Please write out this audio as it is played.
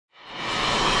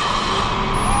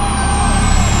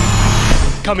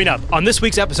Coming up on this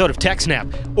week's episode of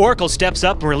TechSNAP, Oracle steps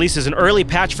up and releases an early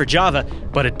patch for Java,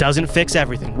 but it doesn't fix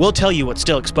everything. We'll tell you what's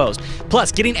still exposed.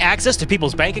 Plus, getting access to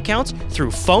people's bank accounts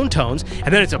through phone tones,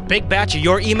 and then it's a big batch of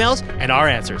your emails and our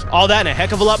answers. All that and a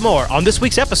heck of a lot more on this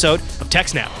week's episode of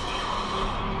TechSNAP.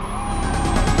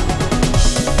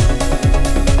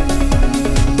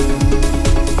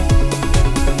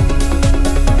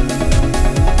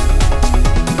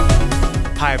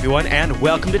 Hi everyone, and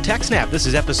welcome to TechSNAP. This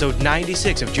is episode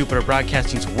 96 of Jupiter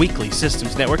Broadcasting's weekly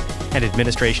Systems Network and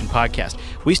Administration podcast.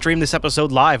 We stream this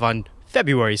episode live on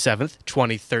February 7th,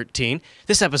 2013.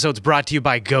 This episode's brought to you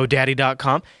by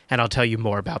GoDaddy.com, and I'll tell you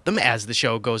more about them as the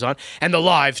show goes on. And the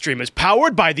live stream is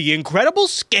powered by the incredible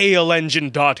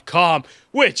ScaleEngine.com,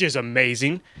 which is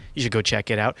amazing. You should go check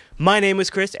it out. My name is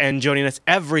Chris, and joining us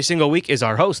every single week is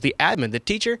our host, the admin, the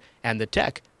teacher, and the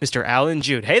tech, Mr. Alan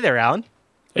Jude. Hey there, Alan.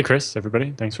 Hey, Chris,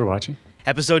 everybody. Thanks for watching.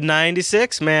 Episode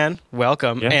 96, man.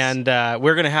 Welcome. Yes. And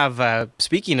we're going to have,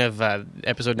 speaking of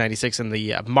episode 96 and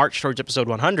the march towards episode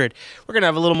 100, we're going to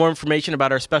have a little more information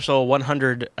about our special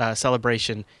 100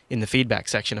 celebration in the feedback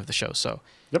section of the show. So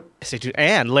stay tuned.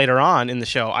 And later on in the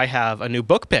show, I have a new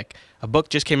book pick. A book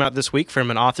just came out this week from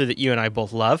an author that you and I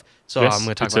both love. So yes, I'm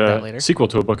going to talk about that later. It's a sequel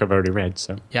to a book I've already read,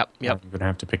 so Yep. I'm going to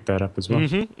have to pick that up as well.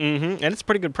 And it's a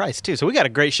pretty good price, too. So we got a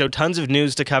great show, tons of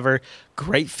news to cover,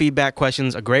 great feedback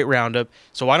questions, a great roundup.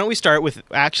 So why don't we start with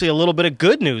actually a little bit of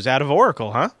good news out of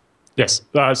Oracle, huh? Yes.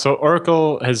 So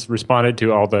Oracle has responded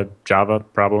to all the Java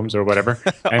problems or whatever,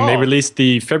 and they released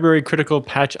the February critical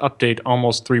patch update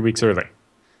almost 3 weeks early.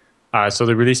 So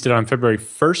they released it on February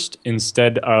 1st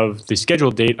instead of the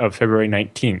scheduled date of February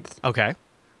 19th. Okay.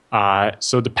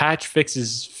 So the patch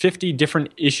fixes 50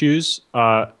 different issues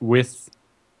with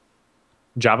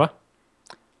Java,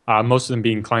 most of them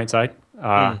being client-side.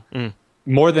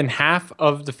 More than half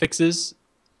of the fixes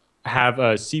have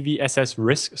a CVSS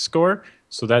risk score.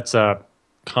 So that's a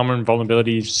common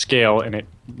vulnerability scale, and it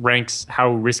ranks how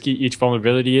risky each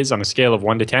vulnerability is on a scale of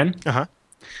 1 to 10.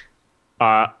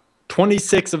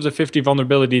 26 of the 50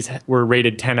 vulnerabilities were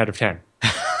rated 10 out of 10.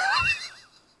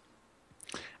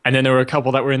 And then there were a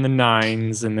couple that were in the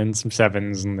 9s, and then some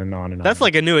 7s, and then on and on. That's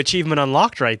like a new achievement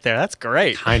unlocked right there. That's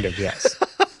great. Kind of, yes.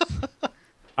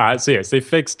 So yes, they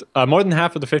fixed more than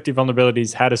half of the 50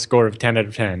 vulnerabilities had a score of 10 out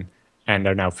of 10 and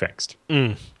are now fixed.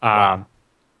 Wow.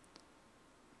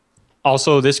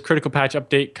 Also, this critical patch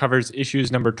update covers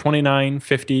issues number 29,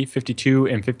 50, 52,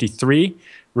 and 53,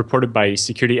 reported by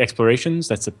Security Explorations.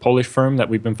 That's a Polish firm that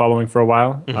we've been following for a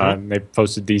while. They've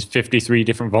posted these 53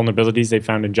 different vulnerabilities they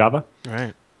found in Java.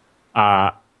 Right.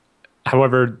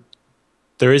 However,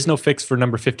 there is no fix for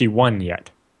number 51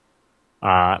 yet.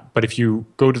 But if you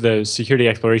go to the Security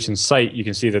Explorations site, you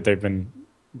can see that they've been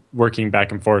working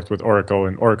back and forth with Oracle,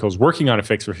 and Oracle's working on a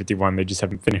fix for 51. They just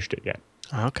haven't finished it yet.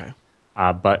 Okay.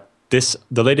 But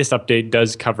the latest update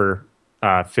does cover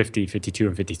 50, 52,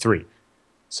 and 53.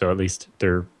 So at least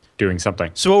they're doing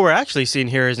something. So what we're actually seeing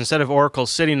here is instead of Oracle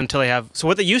sitting until they have... So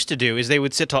what they used to do is they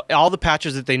would sit till all the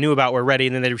patches that they knew about were ready,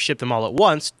 and then they would ship them all at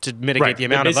once to mitigate the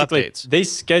amount of updates. They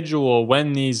schedule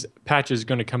when these patches are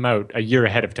going to come out a year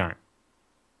ahead of time.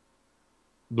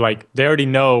 Like, they already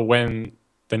know when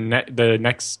the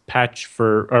next patch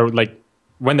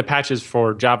when the patches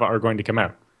for Java are going to come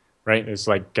out, right? It's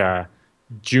like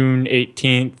June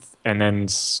 18th, and then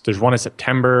there's one in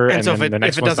September, and so then the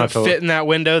next if it doesn't fit in that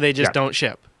window, they just don't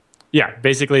ship. Yeah,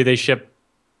 basically they ship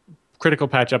critical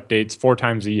patch updates 4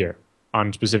 times a year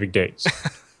on specific dates.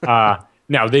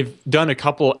 Now, they've done a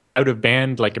couple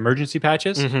out-of-band like emergency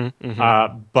patches,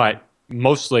 but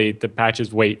mostly the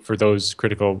patches wait for those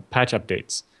critical patch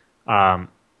updates.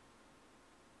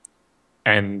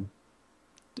 And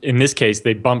in this case,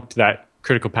 they bumped that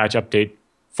critical patch update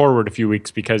forward a few weeks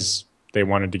because they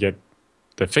wanted to get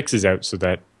the fixes out so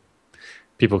that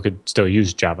people could still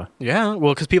use Java. Yeah,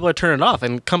 well, because people are turning it off,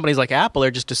 and companies like Apple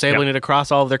are just disabling it across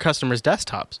all of their customers'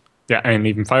 desktops. Yeah, and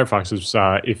even Firefox is,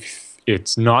 if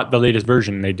it's not the latest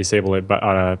version, they disable it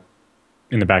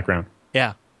in the background.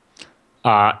 Yeah.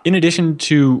 In addition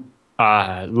to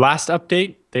last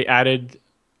update, they added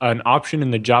an option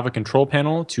in the Java control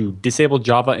panel to disable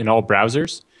Java in all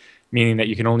browsers, meaning that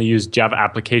you can only use Java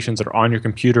applications that are on your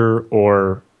computer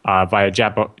or via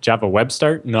Java Web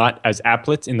Start, not as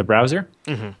applets in the browser,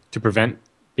 to prevent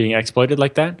being exploited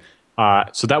like that.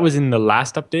 So that was in the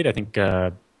last update, I think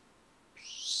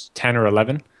 10 or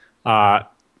 11.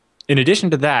 In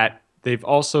addition to that, they've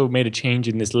also made a change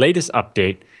in this latest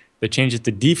update that changes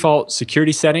the default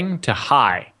security setting to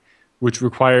high, which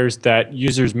requires that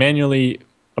users manually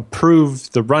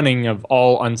approve the running of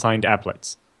all unsigned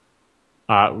applets,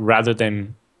 rather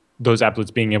than those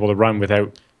applets being able to run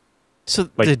without So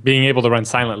like being able to run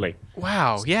silently.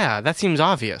 Wow, yeah, that seems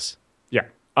obvious. Yeah.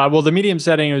 Well, the medium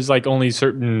setting is like only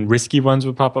certain risky ones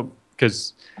would pop up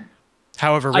because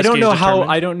However, I don't risky know is how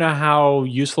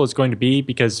determined. useful it's going to be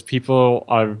because people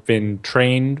have been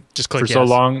trained Just click for so yes.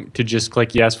 long to just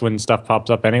click yes when stuff pops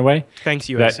up anyway. Thanks,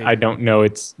 That UAC. I don't know.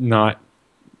 It's not.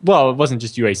 Well, it wasn't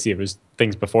just UAC. It was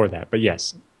things before that. But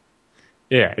yes,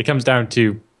 yeah, it comes down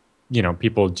to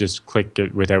people just click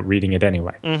it without reading it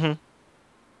anyway. Mm-hmm.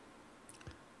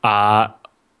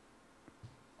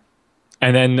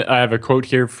 And then I have a quote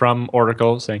here from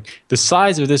Oracle saying, "The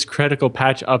size of this critical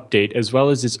patch update, as well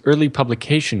as its early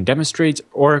publication, demonstrates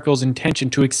Oracle's intention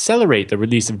to accelerate the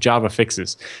release of Java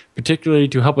fixes, particularly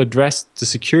to help address the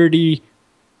security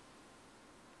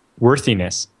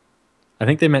worthiness." I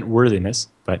think they meant worthiness,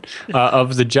 but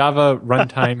of the Java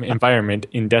runtime environment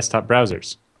in desktop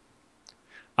browsers.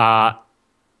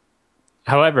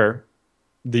 However,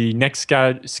 the next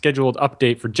scheduled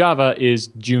update for Java is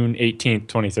June 18th,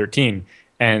 2013,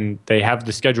 and they have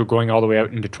the schedule going all the way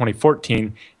out into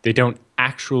 2014. They don't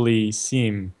actually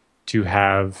seem to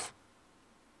have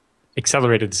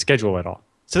accelerated the schedule at all.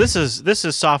 So this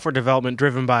is software development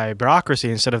driven by bureaucracy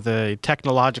instead of the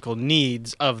technological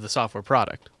needs of the software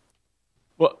product.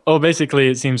 Well, basically,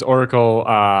 it seems Oracle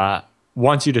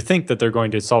wants you to think that they're going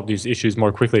to solve these issues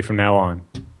more quickly from now on.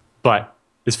 But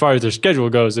as far as their schedule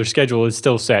goes, their schedule is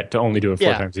still set to only do it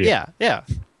 4 times a year. Yeah.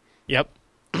 Yep.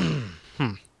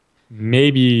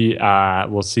 Maybe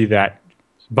we'll see that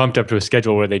bumped up to a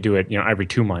schedule where they do it, every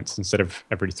 2 months instead of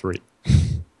every 3.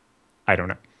 I don't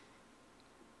know.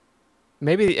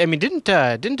 Maybe, I mean, didn't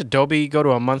Adobe go to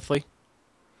a monthly?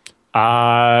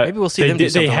 Maybe we'll see them do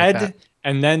something like that.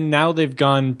 And then now they've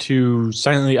gone to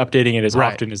silently updating it as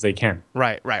Right. often as they can.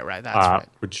 Right. That's right.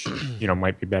 Which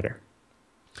might be better.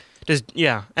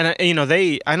 And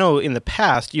I know in the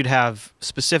past you'd have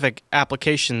specific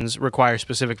applications require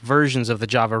specific versions of the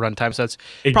Java runtime, so that's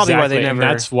probably why they never. And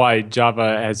that's why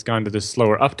Java has gone to this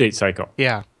slower update cycle.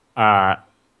 Yeah.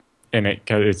 And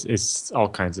it's all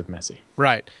kinds of messy.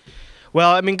 Right.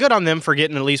 Well, I mean, good on them for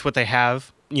getting at least what they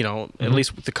have. At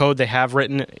least with the code they have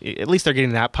written, at least they're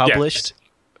getting that published. Yes.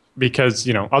 Because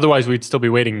otherwise we'd still be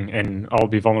waiting and all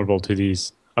be vulnerable to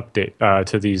these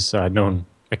known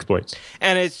exploits.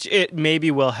 And it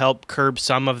maybe will help curb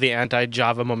some of the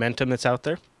anti-Java momentum that's out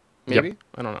there. Maybe? Yep.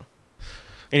 I don't know.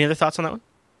 Any other thoughts on that one?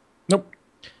 Nope.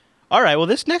 All right. Well,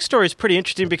 this next story is pretty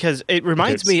interesting because it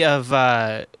reminds me of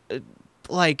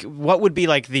what would be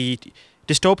like the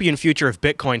dystopian future if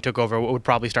Bitcoin took over. What would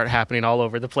probably start happening all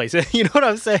over the place. You know what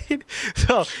I'm saying?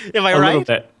 So, am I right? A little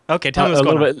bit. Okay, tell me what's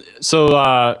going on.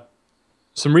 So,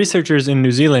 some researchers in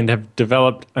New Zealand have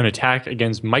developed an attack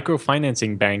against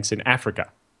microfinancing banks in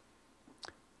Africa.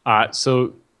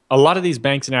 So, a lot of these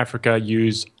banks in Africa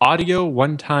use audio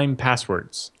one-time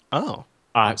passwords. Oh.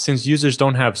 Since users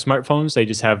don't have smartphones, they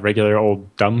just have regular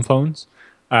old dumb phones.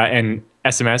 And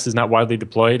SMS is not widely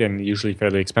deployed and usually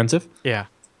fairly expensive. Yeah.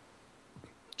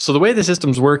 So the way the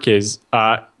systems work is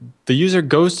the user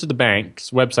goes to the bank's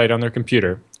website on their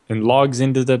computer and logs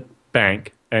into the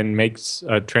bank and makes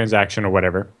a transaction or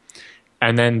whatever.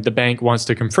 And then the bank wants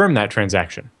to confirm that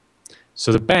transaction.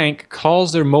 So the bank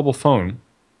calls their mobile phone.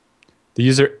 The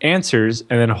user answers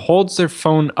and then holds their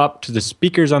phone up to the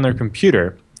speakers on their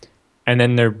computer. And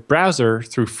then their browser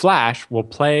through Flash will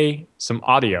play some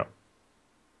audio,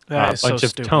 a bunch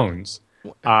of tones.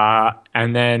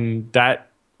 And then that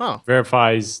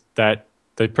verifies that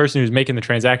the person who's making the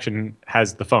transaction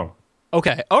has the phone.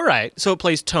 Okay. All right. So it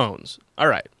plays tones. All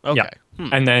right. Okay. Yeah.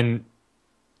 And then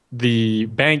the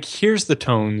bank hears the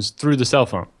tones through the cell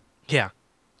phone. Yeah.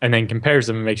 And then compares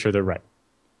them and makes sure they're right.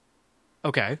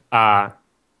 Okay.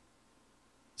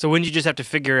 So wouldn't you just have to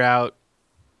figure out,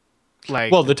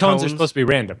 like, well, the tones are supposed to be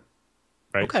random,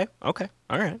 right? Okay.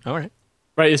 All right.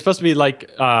 Right. It's supposed to be like,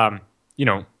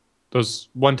 those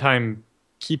one-time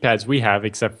keypads we have,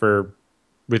 except for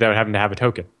without having to have a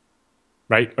token,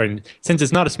 right? And since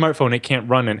it's not a smartphone, it can't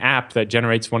run an app that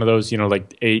generates one of those, like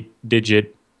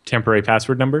 8-digit temporary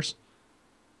password numbers,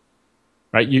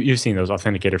 right? You've seen those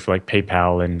authenticator for like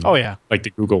PayPal and like the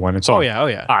Google one and so on. Oh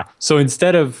yeah. So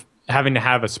instead of having to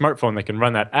have a smartphone that can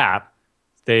run that app,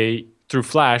 through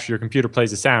Flash, your computer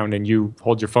plays a sound and you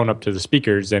hold your phone up to the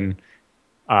speakers and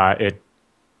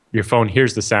your phone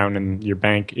hears the sound and your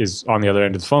bank is on the other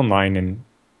end of the phone line and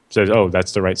says, oh,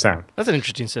 that's the right sound. That's an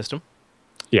interesting system.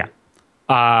 Yeah.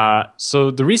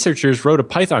 So the researchers wrote a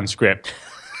Python script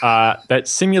that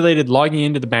simulated logging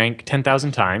into the bank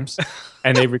 10,000 times,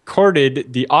 and they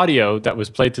recorded the audio that was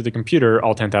played to the computer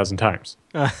all 10,000 times.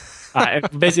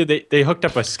 And basically, they hooked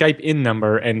up a Skype in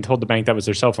number and told the bank that was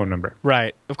their cell phone number.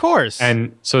 Right. Of course.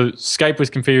 And so Skype was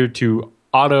configured to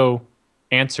auto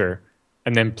answer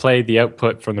and then play the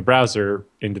output from the browser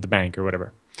into the bank or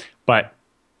whatever. But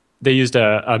they used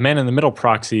a man-in-the-middle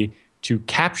proxy to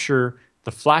capture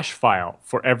the flash file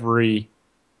for every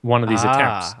one of these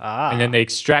attempts. And then they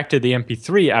extracted the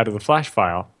MP3 out of the flash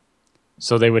file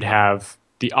so they would have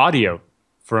the audio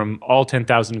from all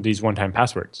 10,000 of these one-time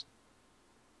passwords.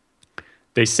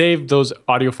 They saved those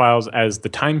audio files as the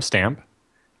timestamp,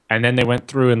 and then they went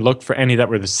through and looked for any that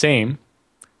were the same.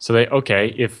 So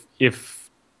if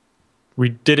we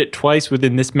did it twice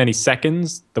within this many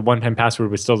seconds, the one-time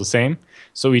password was still the same.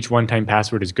 So each one-time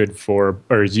password is good for,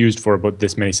 or is used for about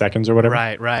this many seconds or whatever.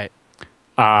 Right.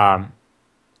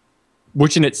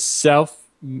 Which in itself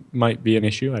might be an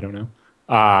issue. I don't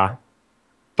know.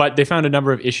 But they found a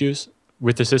number of issues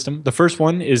with the system. The first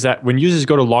one is that when users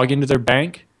go to log into their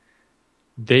bank,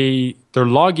 their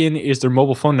login is their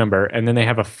mobile phone number, and then they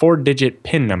have a 4-digit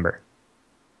PIN number,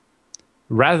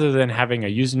 rather than having a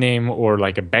username or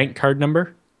like a bank card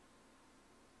number.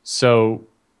 So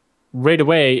right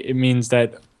away, it means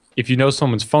that if you know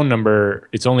someone's phone number,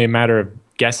 it's only a matter of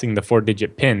guessing the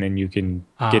 4-digit PIN, and you can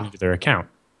get into their account.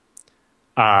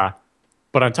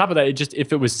 But on top of that,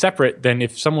 if it was separate, then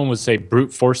if someone was, say,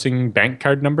 brute forcing bank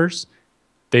card numbers,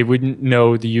 they wouldn't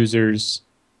know the user's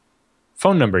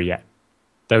phone number yet.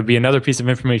 That would be another piece of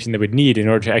information they would need in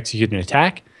order to execute an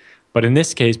attack. But in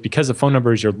this case, because the phone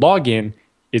number is your login,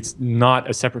 it's not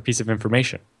a separate piece of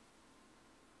information.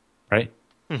 Right?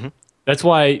 Mm-hmm. That's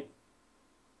why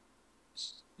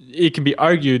it can be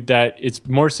argued that it's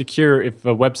more secure if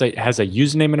a website has a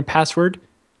username and a password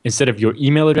instead of your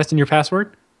email address and your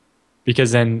password.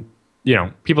 Because then,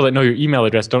 people that know your email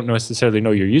address don't necessarily know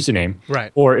your username.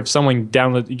 Right. Or if someone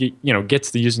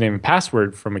gets the username and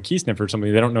password from a key sniffer or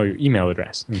something, they don't know your email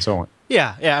address and so on.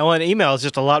 Yeah. Well, an email is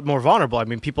just a lot more vulnerable. I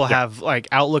mean, people have like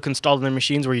Outlook installed on their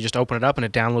machines where you just open it up and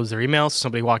it downloads their emails.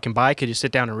 Somebody walking by could just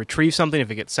sit down and retrieve something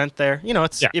if it gets sent there.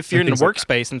 If you're in a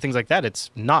workspace and things like that, it's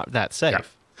not that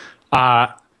safe.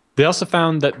 Yeah. They also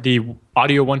found that the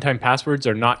audio one-time passwords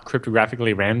are not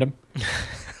cryptographically random.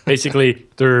 Basically,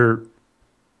 they're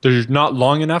not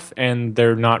long enough and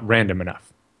they're not random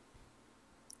enough.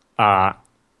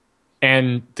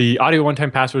 And the audio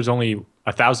one-time password is only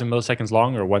 1,000 milliseconds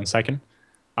long, or 1 second.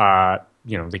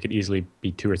 They could easily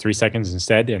be 2 or 3 seconds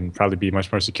instead and probably be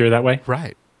much more secure that way.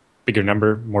 Right. Bigger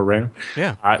number, more random.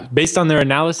 Yeah. Based on their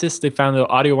analysis, they found that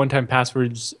audio one-time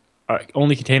passwords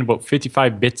only contain about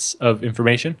 55 bits of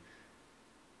information.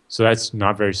 So that's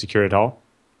not very secure at all.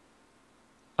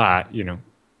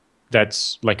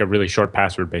 That's like a really short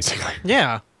password, basically.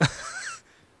 Yeah.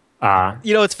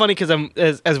 It's funny because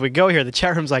as we go here, the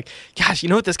chat room's like, gosh, you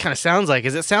know what this kind of sounds like?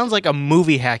 It sounds like a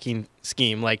movie hacking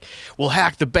scheme. Like, we'll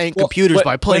hack the bank computers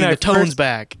by playing the tones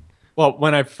back. Well,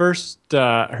 when I first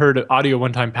heard audio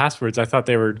one-time passwords, I thought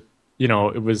they were,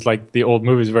 it was like the old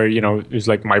movies where, it was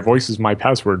like, my voice is my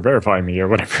password, verify me, or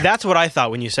whatever. That's what I thought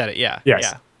when you said it, yeah.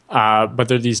 Yes. Yeah. But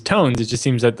there are these tones. It just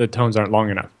seems that the tones aren't long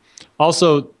enough.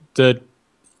 Also,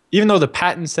 even though the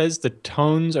patent says the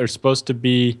tones are supposed to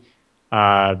be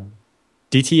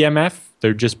DTMF,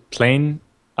 they're just plain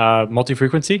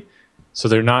multi-frequency. So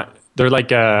they're like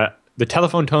the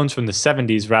telephone tones from the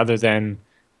 70s rather than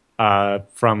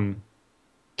from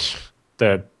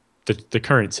the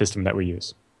current system that we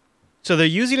use. So they're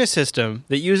using a system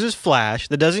that uses flash,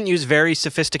 that doesn't use very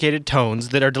sophisticated tones,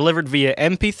 that are delivered via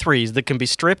MP3s that can be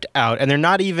stripped out, and they're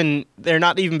not even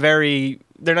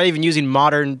using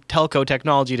modern telco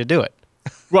technology to do it.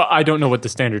 Well, I don't know what the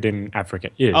standard in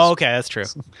Africa is. Oh, okay, that's true.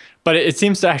 But it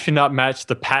seems to actually not match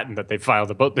the patent that they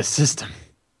filed about this system,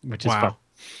 which is fun.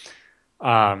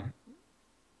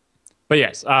 But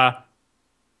yes,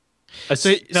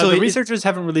 the researchers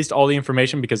haven't released all the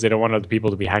information because they don't want other people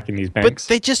to be hacking these banks. But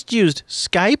they just used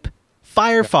Skype,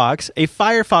 Firefox, a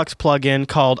Firefox plugin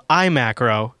called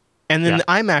iMacro, and then the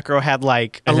iMacro had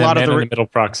like a lot of the middle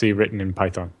proxy written in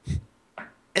Python.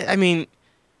 I mean,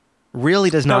 really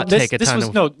does not take a ton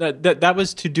of... No, that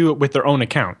was to do it with their own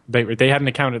account. They had an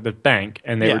account at the bank,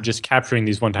 and they were just capturing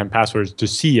these one-time passwords to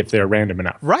see if they're random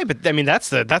enough. Right, but I mean, that's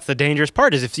the dangerous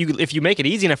part, is if you make it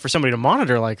easy enough for somebody to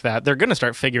monitor like that, they're going to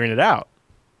start figuring it out.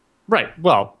 Right.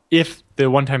 Well, if the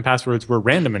one-time passwords were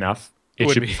random enough, it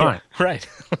should be fine. Right.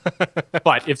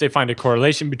 But if they find a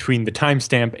correlation between the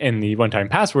timestamp and the one-time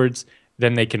passwords,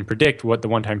 then they can predict what the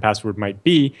one-time password might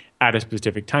be at a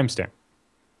specific timestamp.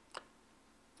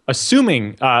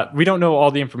 Assuming, we don't know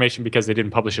all the information because they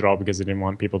didn't publish it all because they didn't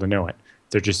want people to know it.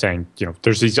 They're just saying,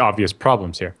 there's these obvious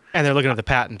problems here. And they're looking at the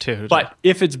patent too. But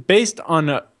if it's based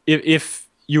on, if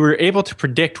you were able to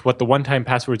predict what the one-time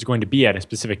password is going to be at a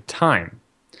specific time.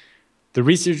 The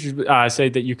researchers say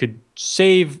that you could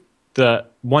save the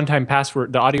one-time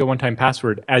password, the audio one-time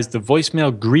password, as the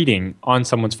voicemail greeting on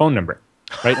someone's phone number,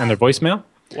 right, on their voicemail.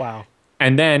 Wow.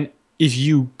 And then if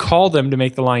you call them to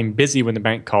make the line busy when the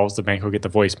bank calls, the bank will get the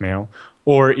voicemail.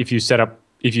 Or if you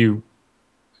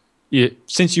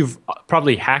since you've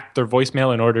probably hacked their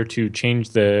voicemail in order to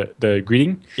change the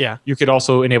greeting, you could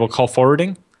also enable call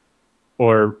forwarding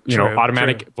or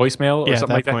automatic voicemail or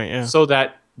something like that, so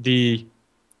that the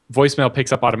voicemail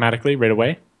picks up automatically right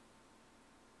away.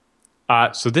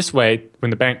 So this way,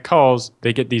 when the bank calls,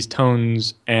 they get these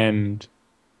tones and,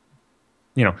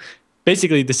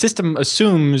 basically the system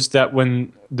assumes that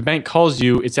when the bank calls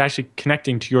you, it's actually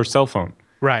connecting to your cell phone.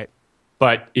 Right.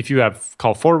 But if you have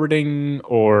call forwarding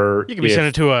or... You can be sent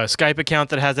it to a Skype account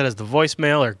that has it as the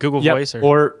voicemail or Google Voice.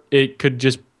 Or it could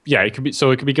just... Yeah, it could be.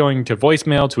 So it could be going to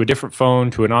voicemail, to a different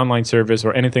phone, to an online service,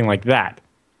 or anything like that.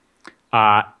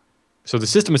 So the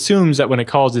system assumes that when it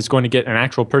calls, it's going to get an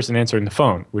actual person answering the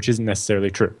phone, which isn't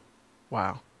necessarily true.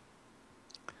 Wow.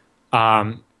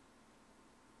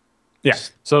 Yeah.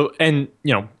 So, and,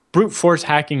 brute force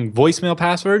hacking voicemail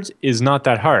passwords is not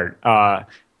that hard.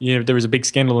 There was a big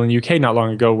scandal in the UK not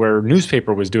long ago where a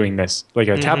newspaper was doing this, like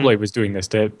a tabloid was doing this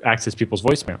to access people's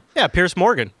voicemail. Yeah, Piers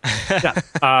Morgan.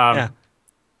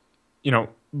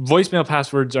 Voicemail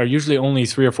passwords are usually only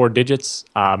 3 or 4 digits.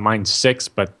 Mine's 6,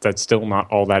 but that's still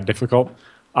not all that difficult.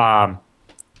 And,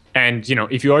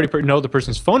 if you already know the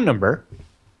person's phone number,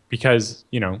 because,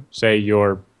 say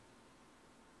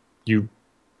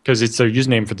because it's their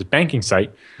username for the banking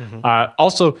site.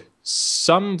 Also,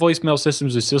 some voicemail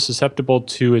systems are still susceptible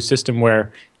to a system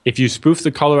where if you spoof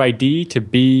the caller ID to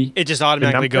be... It just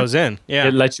automatically goes in. Yeah.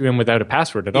 It lets you in without a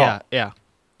password at all. Yeah.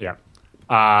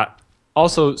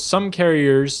 Also, some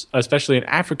carriers, especially in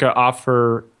Africa,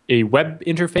 offer a web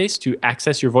interface to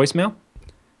access your voicemail.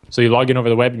 So you log in over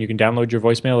the web and you can download your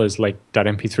voicemail as like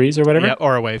 .mp3s or whatever. Yeah,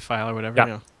 or a WAV file or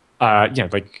whatever.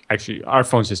 Like actually our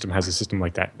phone system has a system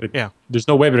like that. There's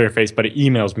no web interface, but it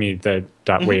emails me the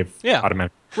 .wav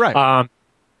automatically. Right.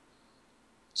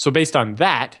 So based on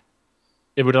that,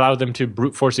 it would allow them to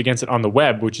brute force against it on the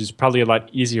web, which is probably a lot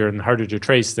easier and harder to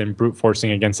trace than brute forcing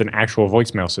against an actual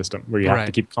voicemail system where you have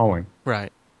to keep calling.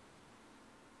 Right.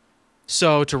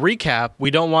 So to recap,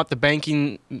 we don't want the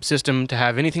banking system to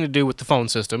have anything to do with the phone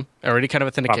system or any kind of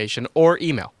authentication or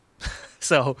email.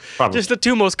 So just the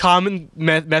 2 most common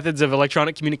methods of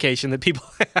electronic communication that people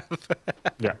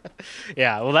have.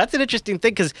 Yeah, well, that's an interesting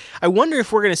thing because I wonder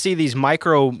if we're going to see these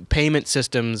micro payment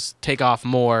systems take off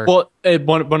more. Well,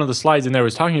 one of the slides in there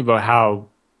was talking about how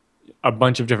a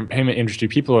bunch of different payment industry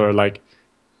people are like,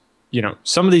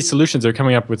 some of these solutions they're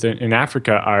coming up with in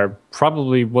Africa are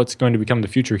probably what's going to become the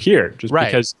future here, just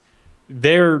because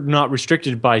they're not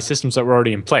restricted by systems that were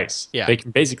already in place. Yeah. They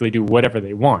can basically do whatever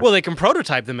they want. Well, they can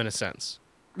prototype them in a sense.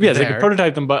 Yeah, they can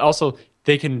prototype them, but also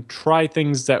they can try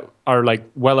things that are like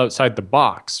well outside the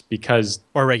box because...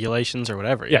 Or regulations or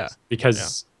whatever,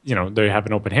 because, they have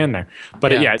an open hand there.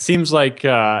 But it seems like,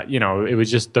 it was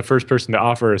just the first person to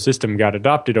offer a system got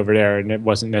adopted over there, and it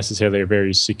wasn't necessarily a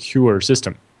very secure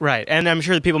system. Right, and I'm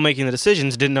sure the people making the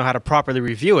decisions didn't know how to properly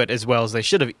review it as well as they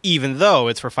should have, even though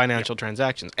it's for financial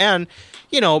transactions. And,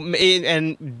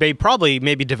 and they probably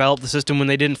maybe developed the system when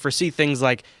they didn't foresee things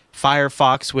like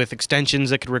Firefox with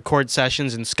extensions that could record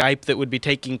sessions and Skype that would be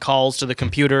taking calls to the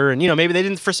computer. And, maybe they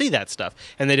didn't foresee that stuff.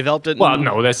 And they developed it. Well,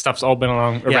 no, that stuff's all been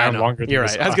around longer than You're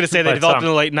right. I was going to say they developed it in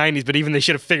the late 90s, but even they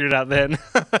should have figured it out then.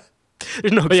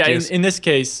 There's no excuse. In this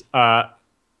case,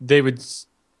 they would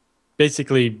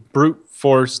basically brute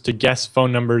force to guess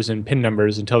phone numbers and PIN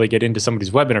numbers until they get into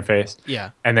somebody's web interface. Yeah.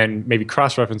 And then maybe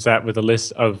cross-reference that with a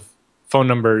list of phone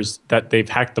numbers that they've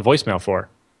hacked the voicemail for.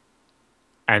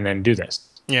 And then do this.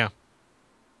 Yeah.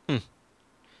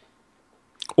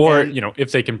 Or,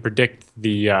 if they can predict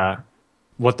the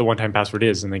what the one-time password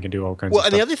is, and they can do all kinds of stuff. Well,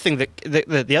 and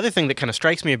the other thing that kind of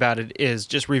strikes me about it is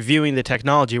just reviewing the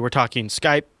technology. We're talking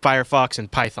Skype, Firefox,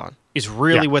 and Python is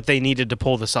really what they needed to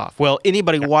pull this off. Well,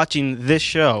 anybody watching this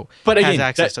show has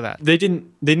access to that.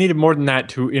 They needed more than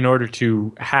that in order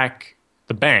to hack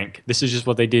the bank. This is just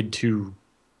what they did to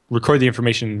record the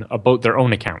information about their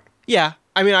own account. Yeah.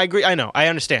 I mean, I agree. I know. I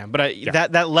understand. But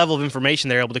that level of information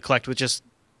they're able to collect with just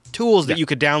tools that you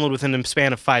could download within the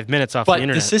span of 5 minutes off the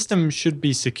internet. But the system should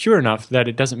be secure enough that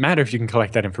it doesn't matter if you can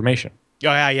collect that information.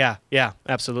 Oh, yeah.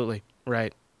 Absolutely.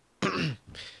 Right.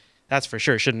 That's for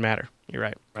sure. It shouldn't matter. You're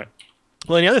right. Right.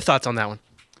 Well, any other thoughts on that one?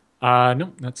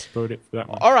 No, that's about it for that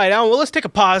one. All right, Alan, well, let's take a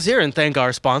pause here and thank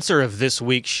our sponsor of this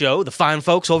week's show, the fine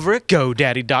folks over at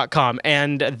GoDaddy.com.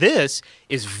 And this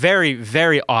is very,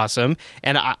 very awesome.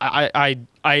 And I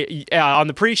on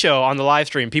the pre-show, on the live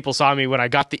stream, people saw me when I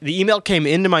got the email came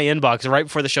into my inbox right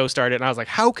before the show started, and I was like,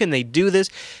 how can they do this?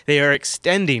 They are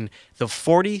extending the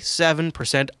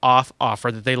 47% off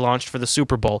offer that they launched for the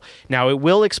Super Bowl. Now, it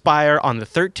will expire on the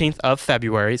 13th of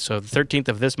February, so the 13th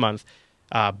of this month.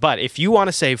 But if you want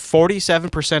to save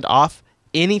 47% off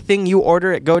anything you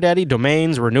order at GoDaddy,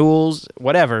 domains, renewals,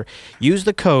 whatever, use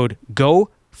the code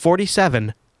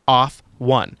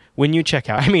GO47OFF1 when you check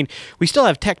out. I mean, we still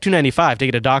have Tech295 to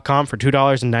get a .com for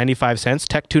 $2.95.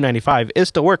 Tech295 is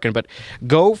still working, but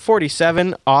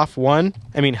GO47OFF1.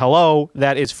 I mean, hello,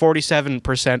 that is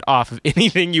 47% off of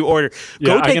anything you order.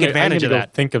 Go take advantage of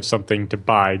that. Think of something to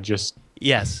buy just...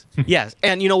 Yes, yes.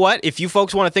 And you know what? If you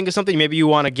folks want to think of something, maybe you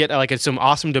want to get some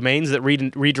awesome domains that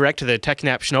redirect to the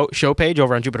TechSNAP show page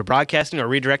over on Jupiter Broadcasting, or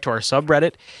redirect to our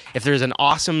subreddit. If there's an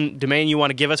awesome domain you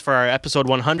want to give us for our episode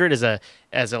 100 as a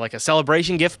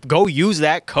celebration gift, go use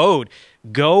that code.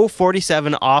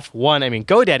 Go47OFF1. I mean,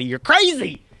 GoDaddy, you're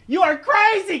crazy. You are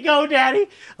crazy, GoDaddy.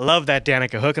 I love that,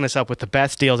 Danica, hooking us up with the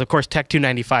best deals. Of course,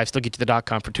 Tech295 still get you the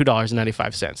 .com for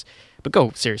 $2.95.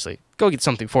 But seriously, go get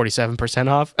something 47%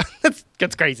 off.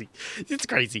 That's crazy. It's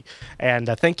crazy. And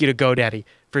thank you to GoDaddy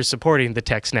for supporting the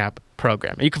TechSNAP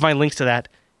program. You can find links to that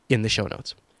in the show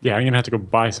notes. Yeah, I'm going to have to go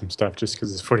buy some stuff just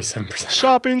because it's 47%.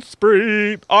 Shopping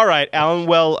spree. All right, Alan.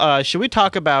 Well, should we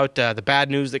talk about the bad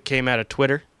news that came out of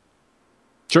Twitter?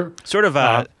 Sure. Sort of...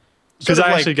 because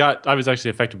I was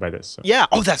actually affected by this. So. Yeah.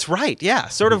 Oh, that's right. Yeah.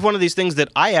 Sort of one of these things that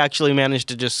I actually managed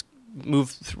to just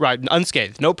move right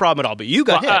unscathed. No problem at all. But you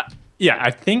got hit. Yeah,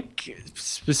 I think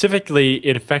specifically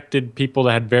it affected people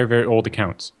that had very, very old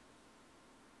accounts.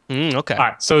 Okay. All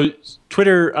right. So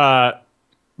Twitter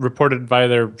reported via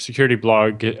their security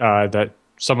blog that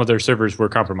some of their servers were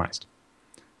compromised.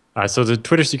 So the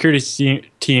Twitter security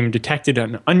team detected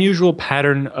an unusual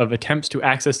pattern of attempts to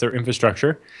access their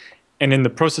infrastructure. And in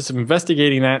the process of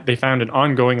investigating that, they found an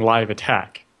ongoing live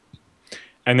attack.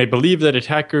 And they believe that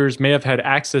attackers may have had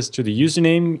access to the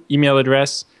username, email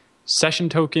address, session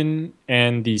token,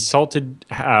 and the salted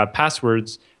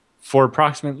passwords for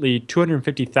approximately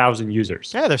 250,000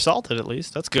 users. Yeah, they're salted at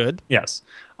least. That's good. Yes.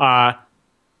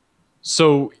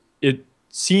 So it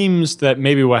seems that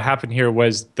maybe what happened here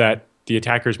was that the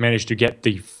attackers managed to get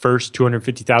the first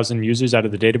 250,000 users out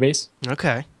of the database.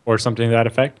 Okay. Or something to that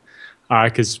effect.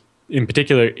 Because in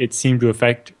particular, it seemed to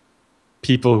affect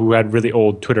people who had really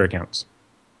old Twitter accounts.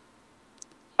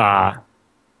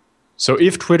 So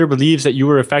if Twitter believes that you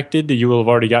were affected, you will have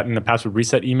already gotten a password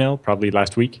reset email, probably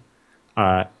last week.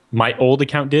 My old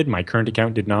account did. My current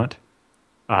account did not.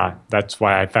 That's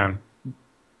why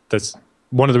that's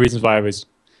one of the reasons why I was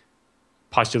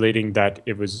postulating that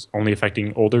it was only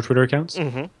affecting older Twitter accounts.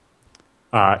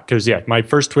 Because, my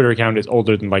first Twitter account is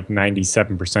older than like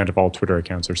 97% of all Twitter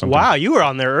accounts or something. Wow, you were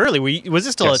on there early. Was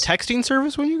it still a texting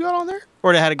service when you got on there?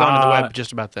 Or had it gone to the web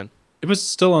just about then? It was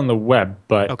still on the web,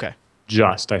 but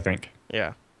just, I think.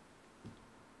 Yeah.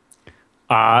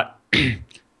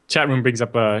 Chat room brings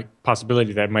up a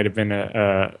possibility that it might have been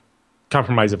a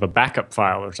compromise of a backup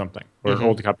file or something, or an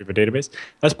old copy of a database.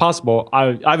 That's possible.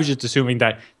 I was just assuming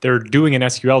that they're doing an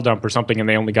SQL dump or something and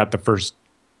they only got the first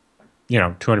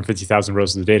 250,000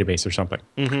 rows of the database or something.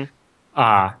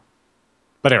 But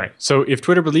anyway, so if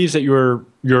Twitter believes that your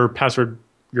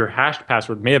hashed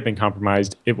password may have been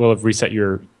compromised, it will have reset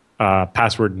your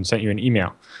password and sent you an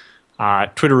email.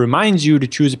 Twitter reminds you to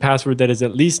choose a password that is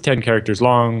at least 10 characters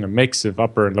long, a mix of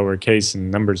upper and lower case and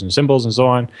numbers and symbols and so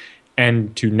on,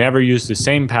 and to never use the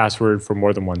same password for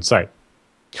more than one site.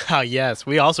 Oh, yes.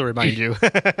 We also remind you.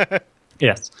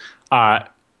 Yes. The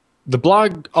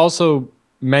blog also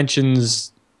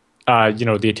mentions,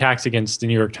 the attacks against the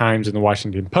New York Times and the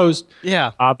Washington Post.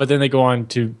 Yeah. But then they go on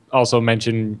to also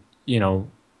mention,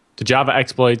 the Java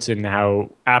exploits and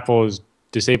how Apple is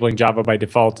disabling Java by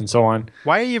default and so on.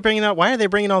 Why are they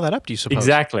bringing all that up, do you suppose?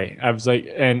 Exactly. I was like,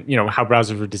 and how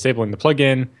browsers were disabling the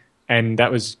plugin, and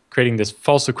that was creating this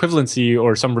false equivalency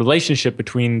or some relationship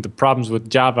between the problems with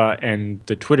Java and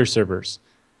the Twitter servers.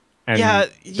 And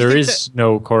there is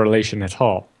no correlation at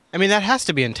all. I mean, that has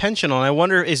to be intentional, and I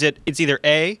wonder, it's either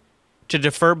A, to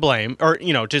defer blame, or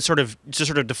to sort of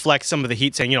deflect some of the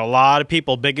heat, saying a lot of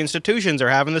people, big institutions are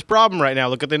having this problem right now.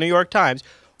 Look at the New York Times,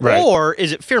 right. Or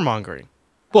is it fear mongering?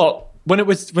 Well,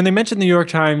 when they mentioned the New York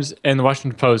Times and the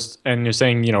Washington Post, and you're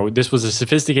saying this was a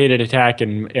sophisticated attack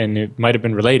and it might have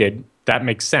been related, that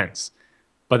makes sense.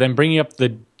 But then bringing up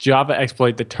the Java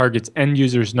exploit that targets end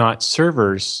users, not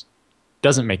servers,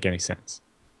 doesn't make any sense.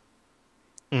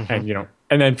 And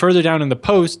and then further down in the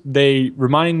post, they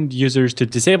remind users to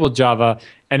disable Java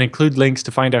and include links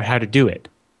to find out how to do it.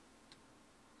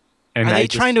 And are they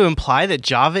trying to imply that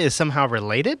Java is somehow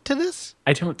related to this?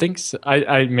 I don't think so.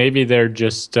 I maybe they're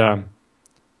just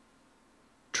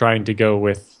trying to go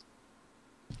with.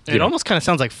 It almost kind of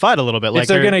sounds like FUD a little bit. If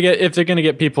they're gonna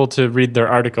get people to read their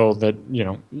article, that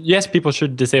yes, people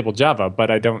should disable Java,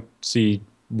 but I don't see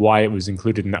why it was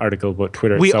included in the article about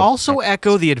Twitter. We also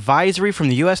echo the advisory from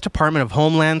the U.S. Department of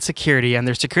Homeland Security and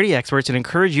their security experts and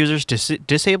encourage users to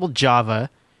disable Java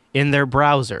in their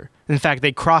browser. In fact,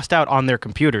 they crossed out on their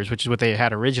computers, which is what they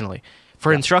had originally.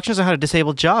 For instructions on how to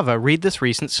disable Java, read this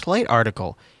recent Slate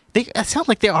article. It sounds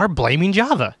like they are blaming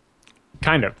Java.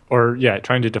 Kind of. Or,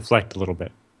 trying to deflect a little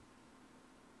bit.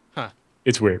 Huh.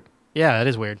 It's weird. Yeah, that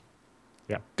is weird.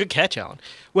 Yeah. Good catch, Alan.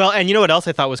 Well, and you know what else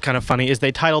I thought was kind of funny is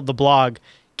they titled the blog,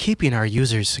 Keeping Our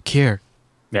Users Secure.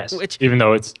 Yes, even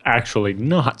though it's actually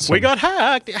not. We got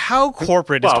hacked. How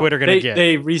corporate is Twitter going to get?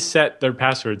 They reset their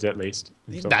passwords at least.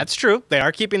 So. That's true. They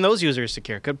are keeping those users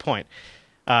secure. Good point.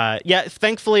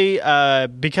 Thankfully,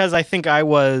 because I think I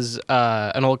was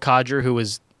an old codger who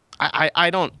was... I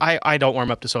don't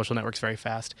warm up to social networks very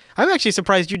fast. I'm actually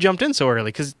surprised you jumped in so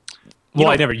early because...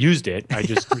 I never used it. I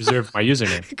just reserved my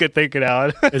username. Good thinking,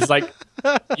 Alan. It's like,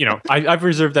 I've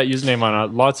reserved that username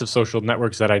on lots of social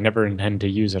networks that I never intend to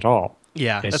use at all.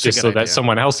 Yeah, it's just so that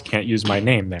someone else can't use my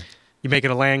name there. You make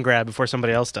it a land grab before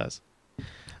somebody else does.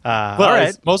 All right.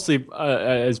 It's mostly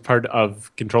as part of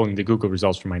controlling the Google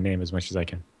results for my name as much as I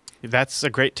can. That's a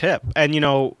great tip. And,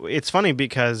 it's funny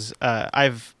because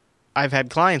I've had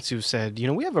clients who said,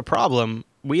 we have a problem.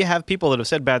 We have people that have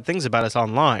said bad things about us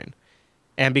online.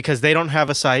 And because they don't have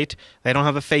a site, they don't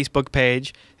have a Facebook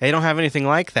page, they don't have anything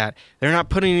like that, they're not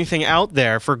putting anything out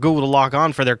there for Google to log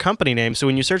on for their company name. So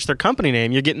when you search their company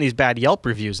name, you're getting these bad Yelp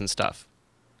reviews and stuff.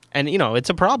 And, it's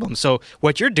a problem. So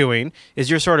what you're doing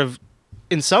is you're sort of,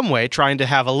 in some way, trying to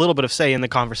have a little bit of say in the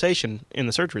conversation in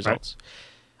the search results.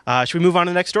 Right. Should we move on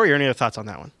to the next story or any other thoughts on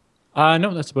that one?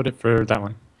 No, that's about it for that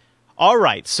one. All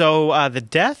right. So the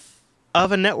death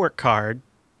of a network card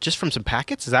just from some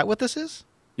packets, is that what this is?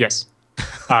 Yes.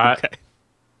 Okay.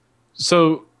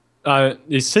 So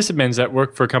these sysadmins that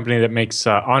work for a company that makes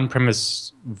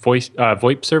on-premise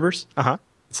VoIP servers. Uh-huh.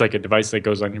 It's like a device that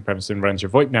goes on your premise and runs your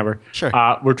VoIP network. Sure.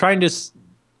 We're trying to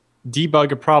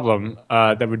debug a problem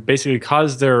that would basically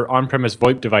cause their on-premise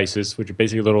VoIP devices, which are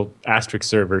basically little asterisk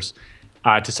servers,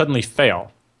 to suddenly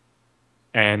fail.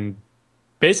 And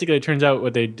basically, it turns out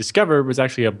what they discovered was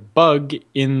actually a bug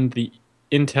in the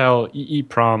Intel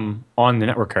EEPROM on the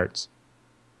network cards.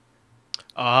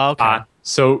 Okay.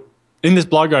 So in this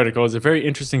blog article is a very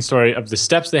interesting story of the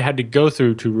steps they had to go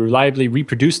through to reliably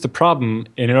reproduce the problem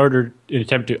in an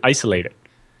attempt to isolate it.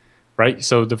 Right?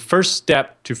 So the first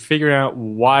step to figuring out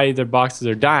why their boxes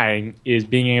are dying is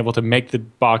being able to make the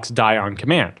box die on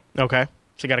command. Okay.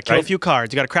 So you got to kill a few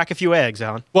cards. You got to crack a few eggs,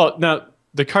 Alan. Well, now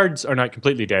the cards are not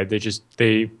completely dead.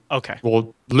 They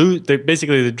will lose.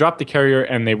 They drop the carrier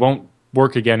and they won't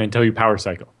work again until you power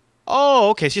cycle. Oh,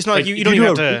 okay. So it's not like you don't even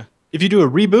have to... If you do a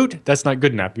reboot, that's not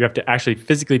good enough. You have to actually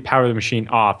physically power the machine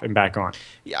off and back on.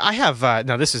 Yeah, I have,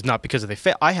 now this is not because of they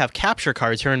fail. I have capture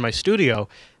cards here in my studio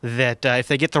that if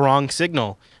they get the wrong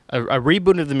signal, a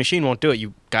reboot of the machine won't do it.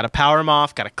 You got to power them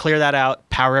off, got to clear that out,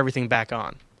 power everything back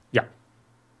on. Yeah.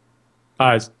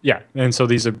 And so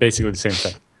these are basically the same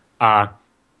thing.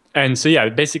 And so,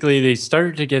 basically they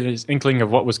started to get this inkling of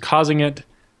what was causing it,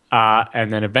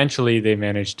 and then eventually they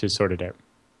managed to sort it out.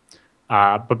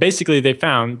 But basically, they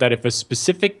found that if a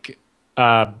specific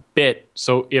bit,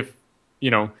 so if,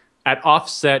 at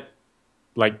offset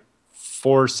like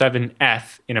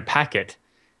 47F in a packet,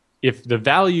 if the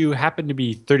value happened to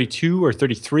be 32 or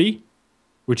 33,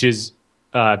 which is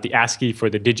the ASCII for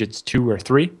the digits 2 or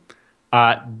 3,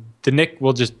 the NIC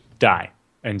will just die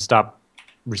and stop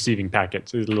receiving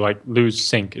packets. It'll like lose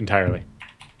sync entirely.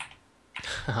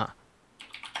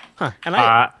 And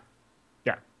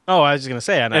I was just going to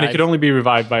say... And it could only be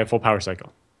revived by a full power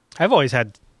cycle. I've always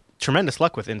had tremendous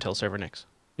luck with Intel server NICs.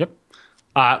 Yep.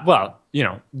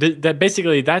 That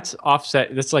basically, that's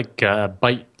offset. That's like a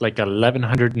byte, like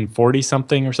 1140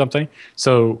 something or something.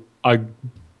 So a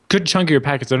good chunk of your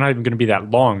packets are not even going to be that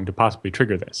long to possibly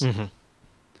trigger this.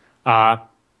 Mm-hmm.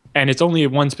 And it's only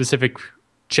one specific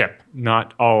chip,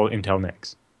 not all Intel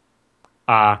NICs.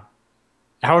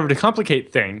 However, to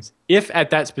complicate things, if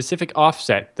at that specific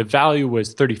offset the value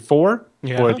was 34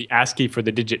 or the ASCII for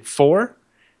the digit 4,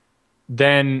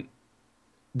 then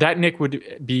that NIC would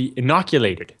be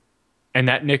inoculated, and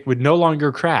that NIC would no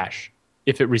longer crash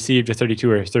if it received a 32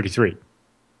 or a 33.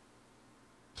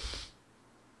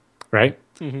 Right?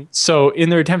 So in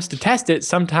their attempts to test it,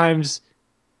 sometimes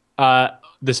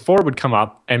this 4 would come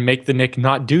up and make the NIC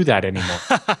not do that anymore.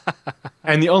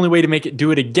 And the only way to make it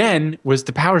do it again was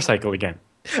to power cycle again.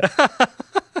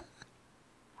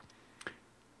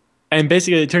 And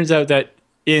basically, it turns out that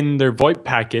in their VoIP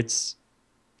packets,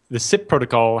 the SIP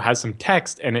protocol has some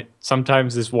text, and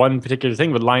sometimes this one particular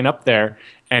thing would line up there,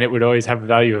 and it would always have a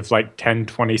value of like 10,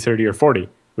 20, 30, or 40,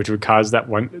 which would cause that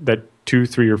 2,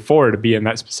 3, or 4 to be in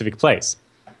that specific place.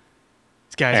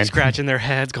 These guys are scratching their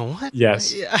heads, going, "What?"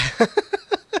 Yes. Yeah.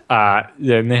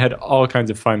 And they had all kinds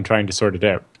of fun trying to sort it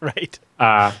out. Right.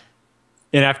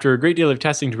 And after a great deal of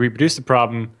testing to reproduce the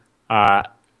problem,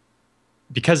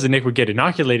 because the NIC would get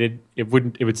inoculated, it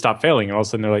would stop failing. And all of a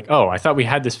sudden they're like, "Oh, I thought we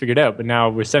had this figured out, but now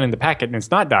we're sending the packet and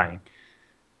it's not dying."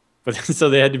 But so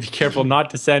they had to be careful not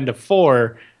to send a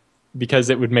 4 because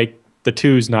it would make the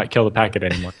 2s not kill the packet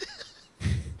anymore.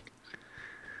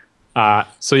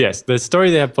 So yes, the story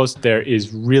they have posted there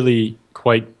is really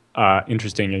quite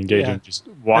interesting and engaging. Yeah. Just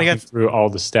walking through all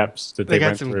the steps that they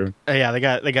went through. Yeah,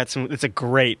 they got some. It's a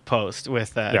great post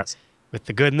with with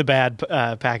the good and the bad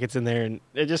packets in there, and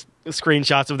it just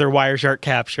screenshots of their Wireshark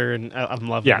capture, and I'm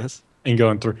loving this. And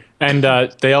going through, and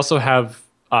they also have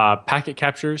packet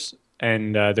captures,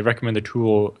 and they recommend the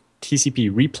tool TCP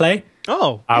Replay.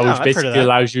 Oh, which basically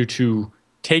allows you to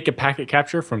take a packet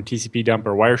capture from TCP dump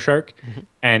or Wireshark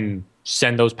and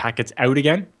send those packets out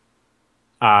again.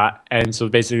 And so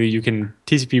basically you can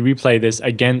TCP replay this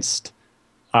against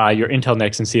your Intel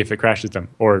NICs and see if it crashes them,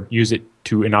 or use it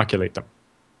to inoculate them.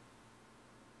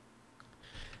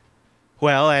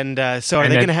 Well, and so are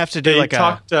they going to have to do like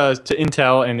talked to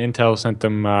Intel, and Intel sent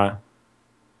them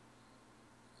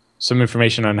some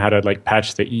information on how to like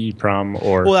patch the EEPROM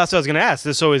or... Well, that's what I was going to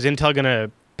ask. So is Intel going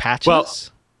to patch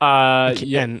this?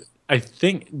 Yeah, and I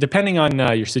think depending on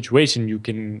your situation, you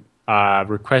can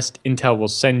request Intel will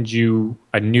send you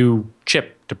a new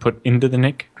chip to put into the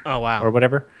NIC. Oh, wow. Or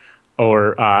whatever.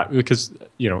 Or because,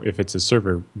 if it's a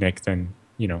server NIC, then,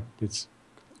 it's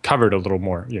covered a little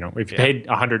more. If you paid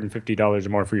 $150 or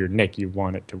more for your NIC, you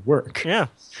want it to work. Yeah.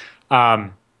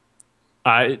 But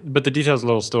the details are a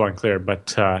little still unclear, but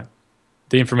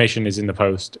the information is in the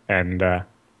post, and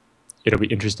it'll be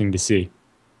interesting to see.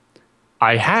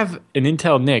 I have an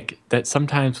Intel NIC that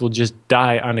sometimes will just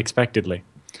die unexpectedly,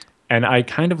 and I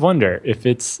kind of wonder if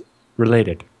it's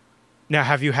related. Now,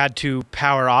 have you had to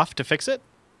power off to fix it?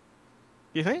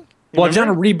 You think? Well, I've done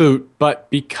a reboot, but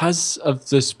because of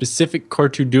the specific Core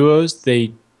 2 Duos,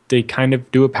 they kind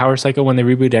of do a power cycle when they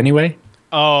reboot anyway.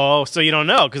 Oh, so you don't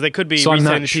know, because they could be resetting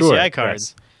the PCI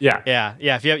cards. Yes. Yeah.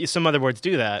 If you have some motherboards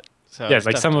do that. So yeah,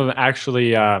 like some of them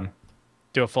actually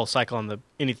do a full cycle on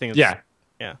anything. That's,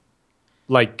 yeah.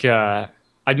 Like I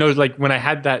know, like when I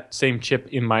had that same chip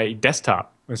in my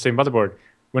desktop, the same motherboard,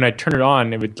 when I turn it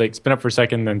on, it would like spin up for a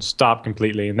second, then stop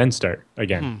completely, and then start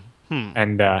again.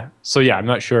 And so yeah, I'm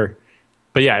not sure.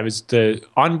 But yeah, it was the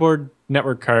onboard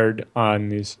network card on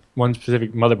this one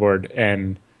specific motherboard,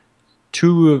 and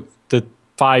 2 of the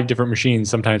 5 different machines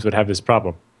sometimes would have this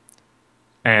problem.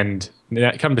 And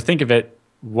come to think of it,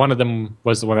 one of them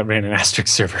was the one that ran an Asterisk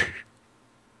server.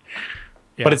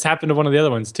 But it's happened to one of the other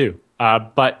ones too.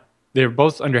 But they're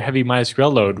both under heavy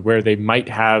MySQL load, where they might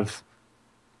have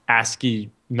ASCII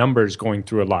numbers going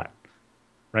through a lot,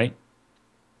 right?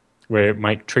 Where it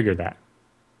might trigger that.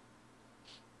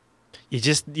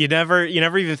 You never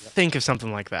even think of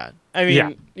something like that. I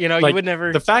mean, you would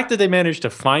never. The fact that they managed to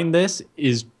find this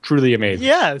is truly amazing.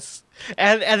 Yes,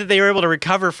 and that they were able to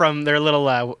recover from their little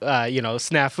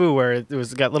snafu, where it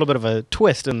got a little bit of a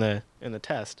twist in the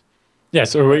test.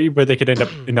 Yes, or where they could end up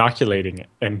inoculating it,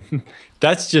 and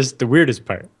that's just the weirdest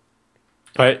part.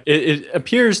 But it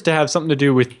appears to have something to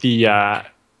do with the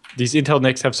these Intel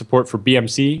NICs have support for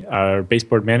BMC,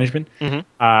 baseboard management.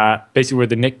 Basically, where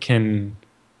the NIC can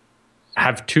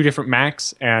have 2 different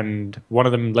Macs, and one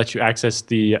of them lets you access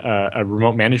the a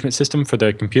remote management system for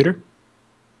the computer.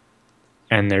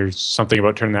 And there's something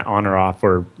about turning that on or off,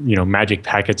 or magic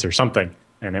packets or something.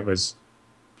 And it was.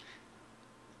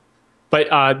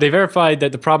 But they verified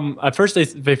that the problem. At first, they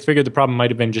figured the problem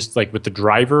might have been just like with the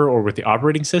driver or with the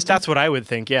operating system. That's what I would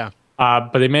think. Yeah.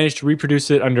 But they managed to reproduce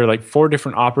it under like 4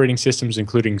 different operating systems,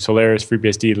 including Solaris,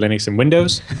 FreeBSD, Linux, and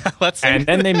Windows. And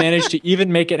then they managed to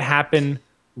even make it happen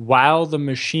while the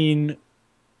machine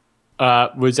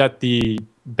was at the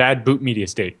bad boot media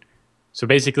state. So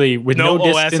basically, with no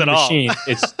disk in the machine,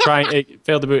 it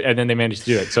failed to boot, and then they managed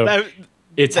to do it. So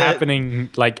it's happening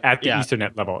like at the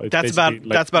Ethernet level. That's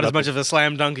about as much of a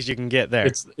slam dunk as you can get there.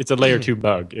 It's a layer 2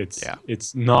 bug.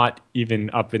 It's not even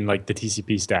up in like the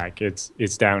TCP stack.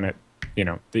 It's down at the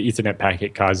Ethernet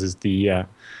packet causes the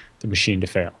the machine to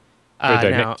fail, or the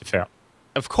net to fail.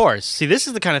 Of course. See, this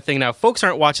is the kind of thing now, folks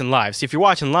aren't watching live. See, if you're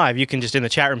watching live, you can just in the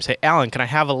chat room say, Alan, can I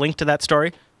have a link to that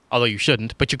story? Although you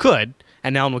shouldn't, but you could,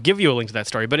 and Alan will give you a link to that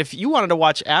story. But if you wanted to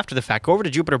watch after the fact, go over to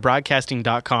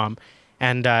jupiterbroadcasting.com,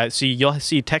 and so you'll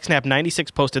see TechSNAP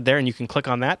 96 posted there, and you can click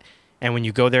on that. And when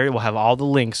you go there, it will have all the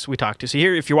links we talked to. So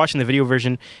here, if you're watching the video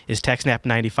version, is TechSNAP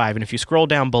 95. And if you scroll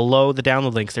down below the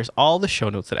download links, there's all the show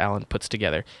notes that Alan puts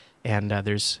together. And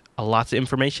there's lots of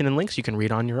information and links you can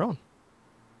read on your own.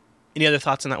 Any other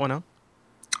thoughts on that one,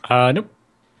 Alan? Nope.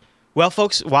 Well,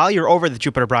 folks, while you're over the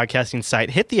Jupiter Broadcasting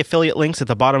site, hit the affiliate links at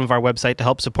the bottom of our website to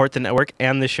help support the network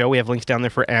and the show. We have links down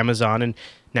there for Amazon and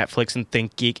Netflix and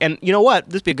ThinkGeek. And you know what?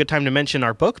 This would be a good time to mention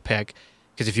our book pick.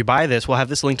 Because if you buy this, we'll have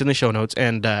this linked in the show notes,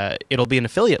 and it'll be an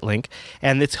affiliate link.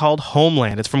 And it's called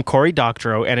Homeland. It's from Cory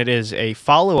Doctorow, and it is a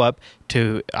follow-up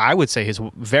to, I would say, his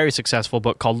very successful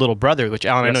book called Little Brother, which,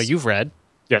 Alan, I know you've read.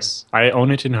 Yes, I own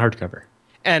it in hardcover.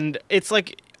 And it's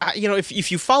like,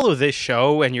 if you follow this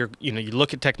show and you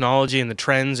look at technology and the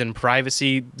trends and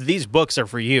privacy, these books are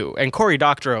for you. And Cory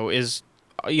Doctorow is,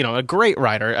 a great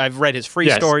writer. I've read his free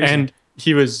stories. And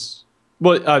he was...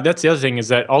 Well, that's the other thing, is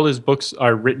that all his books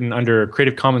are written under a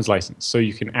Creative Commons license, so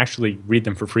you can actually read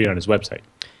them for free on his website.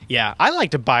 Yeah, I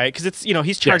like to buy it because it's,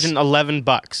 he's charging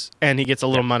 $11 and he gets a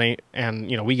little money, and,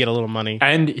 we get a little money.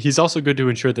 And he's also good to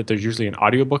ensure that there's usually an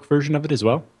audiobook version of it as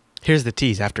well. Here's the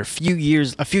tease. After a few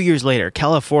years later,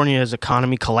 California's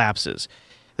economy collapses.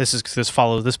 This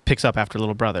picks up after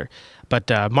Little Brother. But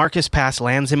Marcus Pass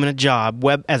lands him in a job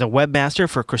as a webmaster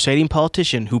for a crusading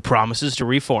politician who promises to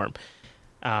reform.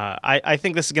 I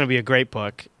think this is going to be a great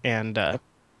book, and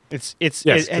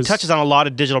it touches on a lot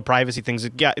of digital privacy things.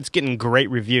 It's getting great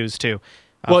reviews too.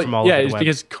 From all over the web.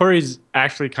 Because Cory's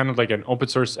actually kind of like an open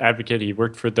source advocate. He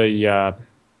worked for the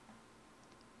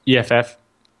EFF,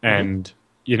 and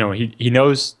he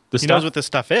knows the stuff. He knows what this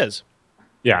stuff is.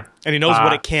 Yeah, and he knows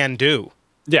what it can do.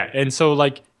 Yeah, and so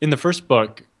like in the first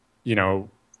book, mottoing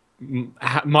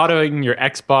your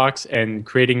Xbox and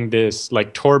creating this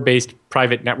like Tor-based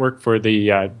private network for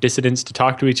the dissidents to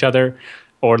talk to each other,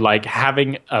 or like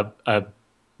having a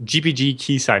GPG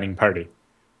key signing party.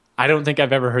 I don't think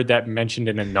I've ever heard that mentioned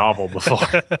in a novel before.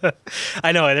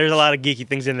 I know, there's a lot of geeky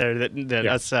things in there that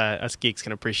us geeks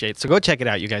can appreciate. So go check it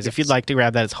out, you guys. Yes. If you'd like to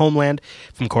grab that, it's Homeland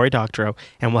from Cory Doctorow,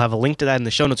 and we'll have a link to that in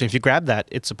the show notes. And if you grab that,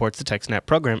 it supports the TechSNAP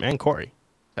program and Cory.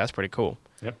 That's pretty cool.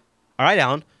 Yep. All right,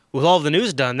 Alan. With all of the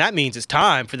news done, that means it's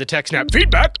time for the TechSNAP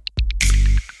feedback.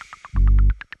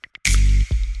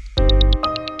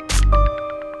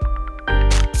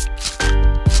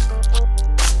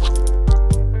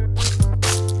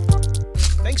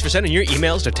 Thanks for sending your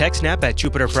emails to TechSNAP at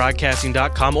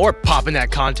jupiterbroadcasting.com, or popping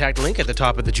that contact link at the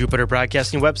top of the Jupiter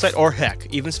Broadcasting website, or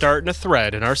heck, even starting a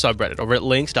thread in our subreddit over at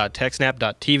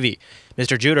links.techsnap.tv.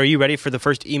 Mr. Jude, are you ready for the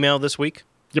first email this week?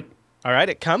 Yep. All right,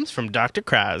 it comes from Dr.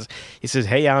 Kraz. He says,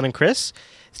 hey, Alan and Chris.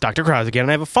 It's Dr. Kraz again,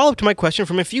 and I have a follow-up to my question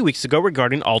from a few weeks ago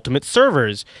regarding Ultimate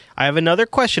servers. I have another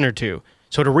question or two.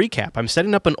 So to recap, I'm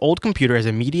setting up an old computer as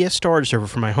a media storage server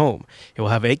for my home. It will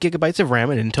have 8 gigabytes of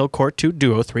RAM and Intel Core 2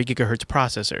 Duo 3 gigahertz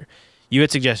processor. You had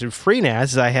suggested FreeNAS,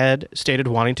 as I had stated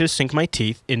wanting to sink my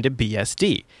teeth into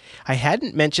BSD. I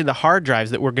hadn't mentioned the hard drives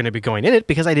that were going to be going in it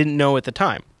because I didn't know at the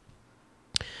time.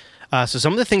 So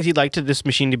some of the things he'd like this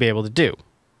machine to be able to do.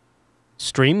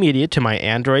 Stream media to my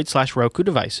Android/Roku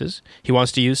devices. He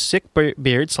wants to use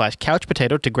Sickbeard/Couch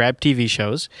Potato to grab TV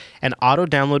shows, and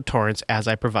auto-download torrents as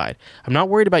I provide. I'm not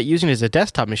worried about using it as a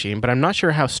desktop machine, but I'm not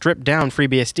sure how stripped down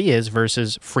FreeBSD is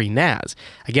versus FreeNAS.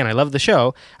 Again, I love the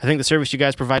show. I think the service you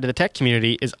guys provide to the tech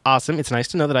community is awesome. It's nice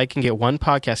to know that I can get one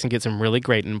podcast and get some really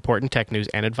great and important tech news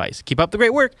and advice. Keep up the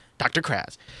great work, Dr.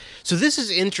 Kraz. So this is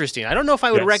interesting. I don't know if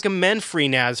I would recommend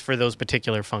FreeNAS for those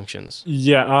particular functions.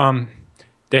 Yeah,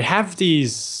 they have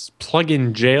these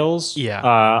plug-in jails,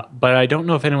 but I don't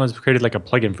know if anyone's created like a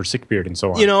plug-in for Sickbeard and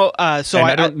so on. I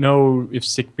don't know if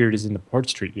Sickbeard is in the port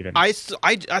street even. So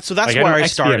that's like, where I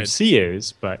started. XBMC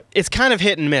is, but it's kind of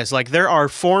hit and miss. Like there are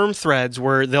forum threads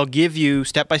where they'll give you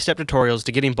step-by-step tutorials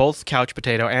to getting both Couch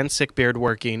Potato and Sickbeard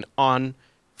working on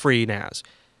FreeNAS.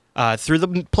 Through the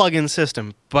plugin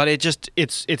system, but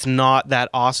it's not that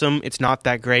awesome. It's not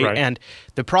that great. Right. And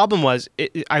the problem was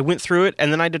I went through it,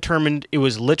 and then I determined it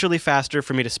was literally faster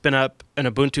for me to spin up an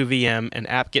Ubuntu VM and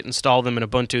apt-get install them in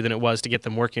Ubuntu than it was to get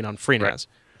them working on FreeNAS.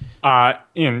 Right.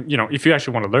 And if you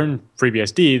actually want to learn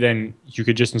FreeBSD, then you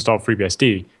could just install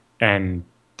FreeBSD and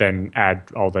then add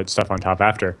all that stuff on top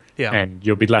after. Yeah. And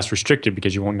you'll be less restricted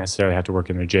because you won't necessarily have to work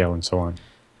in the jail and so on.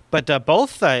 But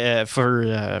both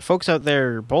for folks out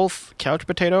there, both Couch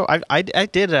Potato. I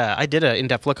did an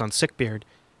in-depth look on Sickbeard,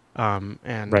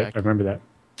 and right, I remember that.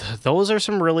 those are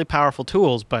some really powerful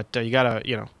tools, but you gotta,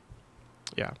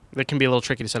 yeah, they can be a little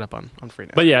tricky to set up on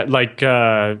FreeNAS. But yeah, like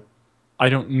I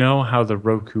don't know how the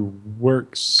Roku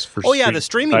works for. Oh yeah, the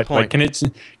streaming point. Like,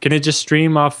 can it just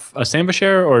stream off a Samba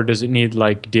share, or does it need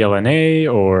like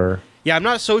DLNA or? Yeah, I'm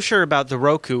not so sure about the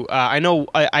Roku. I know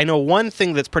one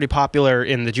thing that's pretty popular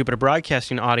in the Jupiter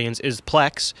Broadcasting audience is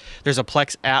Plex. There's a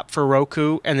Plex app for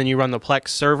Roku, and then you run the Plex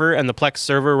server, and the Plex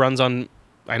server runs on.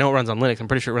 I know it runs on Linux. I'm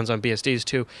pretty sure it runs on BSDs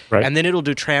too. Right. And then it'll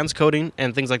do transcoding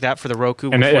and things like that for the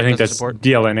Roku. And I think that's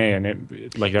DLNA, and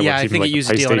it like that. Yeah, I think it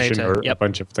uses DLNA or a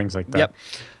bunch of things like that.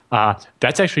 Yep.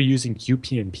 That's actually using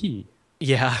QPNP.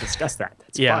 Yeah. Discuss that.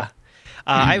 That's fun.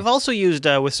 I've also used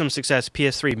with some success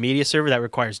PS3 Media Server that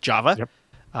requires Java. Yep.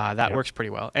 That works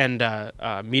pretty well. And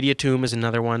MediaToom is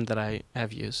another one that I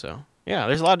have used. So yeah,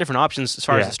 there's a lot of different options as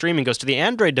far as the streaming goes. To the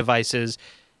Android devices,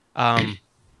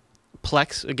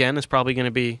 Plex again is probably going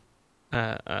to be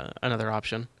another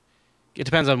option. It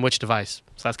depends on which device.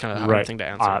 So that's kind of the hard thing to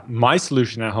answer. My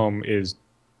solution at home is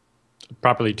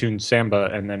properly tuned Samba,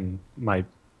 and then my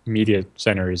media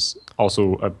center is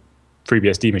also a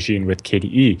FreeBSD machine with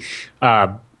KDE.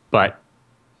 But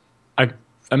I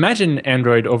imagine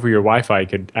Android over your Wi-Fi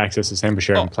could access a Samba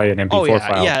share and play an MP4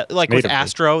 file. Yeah, like natively. With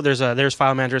Astro, there's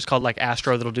file managers called like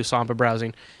Astro that'll do Samba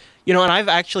browsing. And I've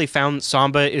actually found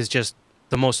Samba is just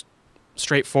the most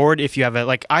straightforward if you have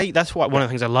that's one of the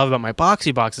things I love about my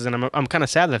Boxy boxes, and I'm kind of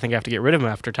sad that I think I have to get rid of them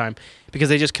after time, because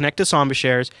they just connect to Samba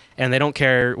shares and they don't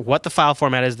care what the file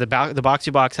format is. The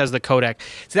Boxy box has the codec.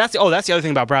 So that's the other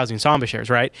thing about browsing Samba shares,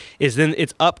 right? Is then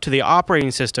it's up to the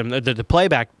operating system, the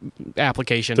playback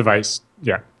application device,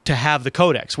 to have the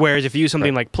codecs. Whereas if you use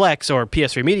something like Plex or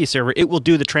PS3 Media Server, it will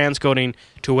do the transcoding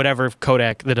to whatever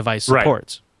codec the device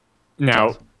supports.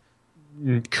 Now,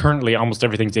 currently almost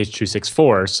everything's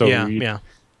H.264, so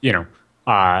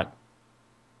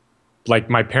like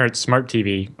my parents' smart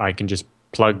TV, I can just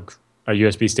plug a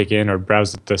USB stick in or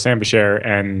browse the Samba share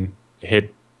and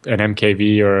hit an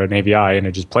MKV or an AVI, and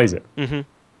it just plays it.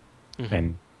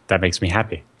 And that makes me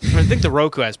happy. I think the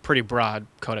Roku has pretty broad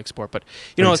codec support, but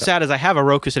what's sad is I have a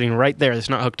Roku sitting right there that's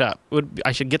not hooked up.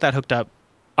 I should get that hooked up.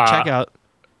 Check out.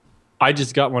 I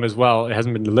just got one as well. It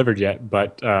hasn't been delivered yet,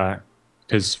 but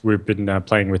because we've been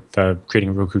playing with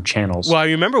creating Roku channels. Well, I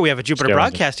remember we have a Jupiter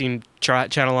Broadcasting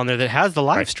channel on there that has the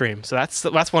live stream. So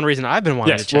that's one reason I've been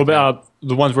wanting to check out.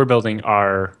 The ones we're building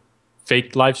are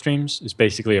fake live streams. It's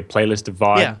basically a playlist of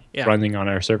VOD running on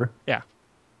our server. Yeah,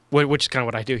 which is kind of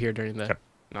what I do here during the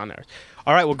non-hours.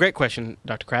 All right, well, great question,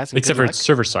 Dr. Kratz. Except for it's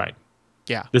server side.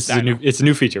 Yeah. It's a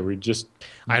new feature.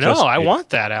 I want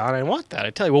that, Alan. I want that. I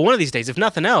tell you. Well, one of these days, if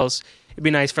nothing else, it'd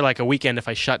be nice for like a weekend if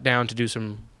I shut down to do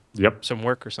some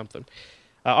work or something.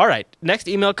 All right. Next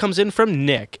email comes in from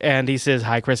Nick, and he says,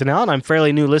 "Hi, Chris and Alan. I'm a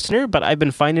fairly new listener, but I've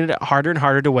been finding it harder and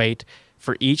harder to wait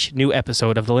for each new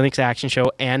episode of the Linux Action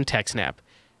Show and TechSNAP.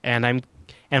 And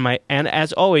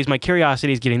as always, my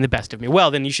curiosity is getting the best of me."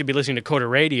 Well, then you should be listening to Coda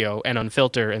Radio and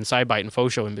Unfilter and SciByte and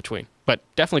Faux Show in between. But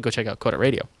definitely go check out Coda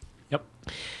Radio. Yep.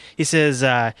 He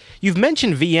says, "You've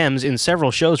mentioned VMs in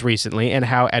several shows recently and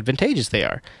how advantageous they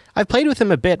are. I've played with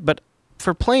them a bit, but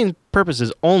for playing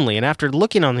purposes only, and after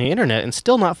looking on the internet and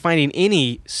still not finding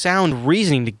any sound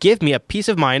reasoning to give me a peace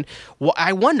of mind,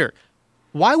 I wonder,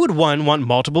 why would one want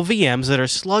multiple VMs that are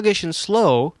sluggish and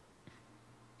slow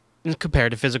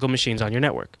compared to physical machines on your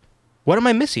network? What am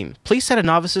I missing? Please set a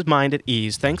novice's mind at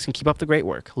ease. Thanks, and keep up the great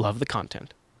work. Love the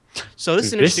content." So this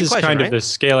is an interesting question, kind of the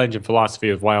scale engine philosophy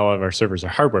of why all of our servers are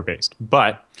hardware-based.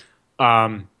 But there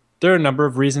are a number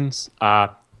of reasons.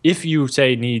 If you,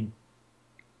 say, need...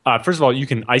 first of all, you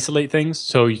can isolate things.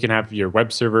 So you can have your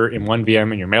web server in one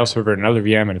VM and your mail server in another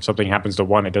VM, and if something happens to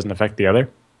one, it doesn't affect the other.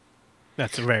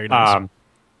 That's very nice.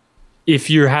 If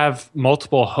you have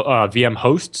multiple VM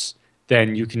hosts,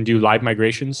 then you can do live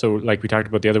migration. So like we talked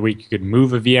about the other week, you could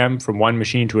move a VM from one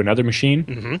machine to another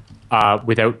machine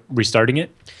without restarting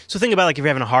it. So think about like if you're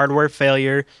having a hardware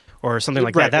failure or something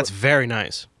like that. That's very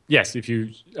nice. Yes, if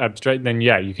you abstract, then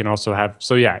you can also have...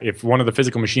 So if one of the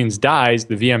physical machines dies,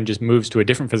 the VM just moves to a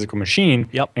different physical machine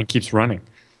and keeps running.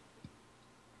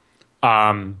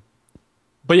 But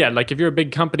like if you're a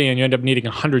big company and you end up needing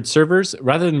 100 servers,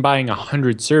 rather than buying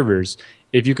 100 servers,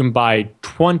 if you can buy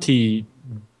 20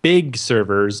 big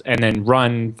servers and then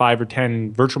run 5 or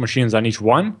 10 virtual machines on each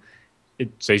one, it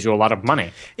saves you a lot of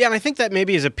money. Yeah, and I think that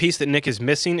maybe is a piece that Nick is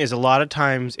missing is a lot of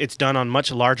times it's done on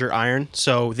much larger iron.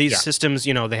 So these systems,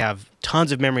 they have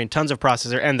tons of memory and tons of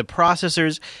processor, and the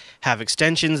processors have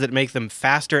extensions that make them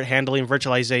faster at handling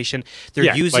virtualization.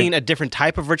 They're using a different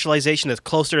type of virtualization that's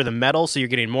closer to the metal, so you're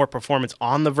getting more performance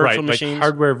on the virtual machines. Like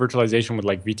hardware virtualization with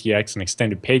like VTX and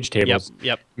extended page tables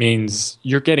means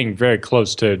you're getting very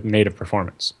close to native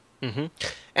performance. Mm-hmm.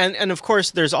 And of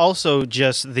course, there's also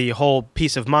just the whole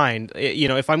peace of mind.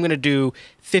 If I'm going to do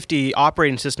 50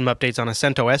 operating system updates on a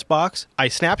CentOS box, I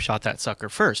snapshot that sucker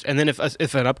first. And then if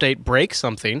an update breaks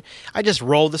something, I just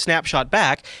roll the snapshot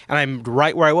back, and I'm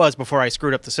right where I was before I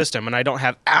screwed up the system. And I don't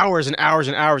have hours and hours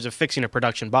and hours of fixing a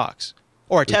production box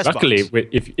or a test box. Luckily,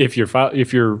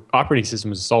 if your operating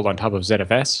system is installed on top of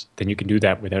ZFS, then you can do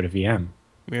that without a VM.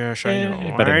 Yes,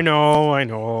 I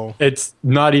know. It's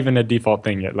not even a default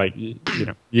thing yet. Like,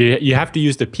 you have to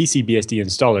use the PCBSD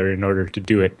installer in order to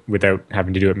do it without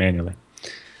having to do it manually.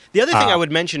 The other thing I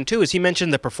would mention, too, is he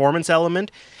mentioned the performance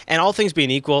element. And all things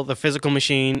being equal, the physical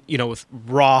machine, with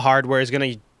raw hardware is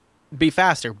going to be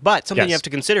faster. But something you have to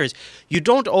consider is you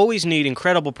don't always need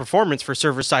incredible performance for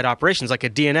server-side operations like a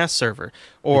DNS server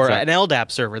or an LDAP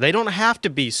server. They don't have to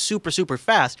be super, super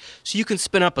fast. So you can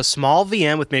spin up a small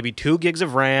VM with maybe 2 gigs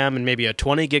of RAM and maybe a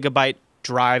 20 gigabyte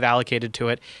drive allocated to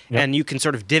it. And you can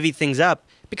sort of divvy things up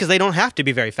because they don't have to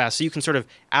be very fast. So you can sort of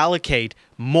allocate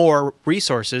more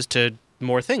resources to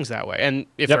more things that way. And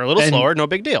if they're a little slower, no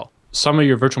big deal. Some of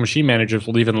your virtual machine managers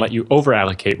will even let you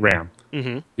over-allocate RAM.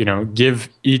 Give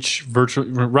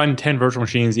run 10 virtual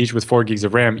machines, each with 4 gigs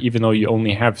of RAM, even though you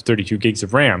only have 32 gigs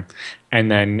of RAM.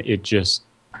 And then it just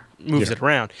moves it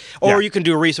around. Or you can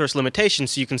do a resource limitation,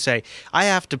 so you can say, I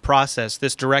have to process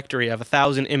this directory of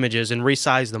 1,000 images and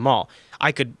resize them all.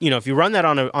 I could, if you run that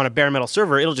on a bare metal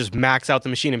server, it'll just max out the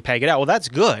machine and peg it out. Well, that's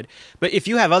good. But if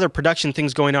you have other production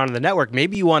things going on in the network,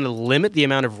 maybe you want to limit the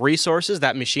amount of resources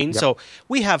that machine. So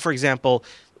we have, for example,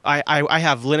 I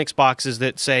have Linux boxes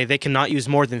that say they cannot use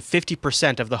more than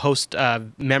 50% of the host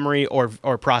memory or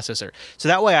processor. So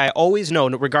that way I always know,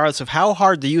 regardless of how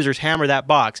hard the users hammer that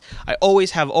box, I always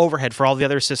have overhead for all the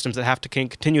other systems that have to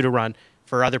continue to run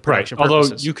for other production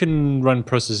purposes. Although you can run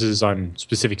processes on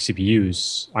specific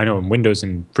CPUs. I know in Windows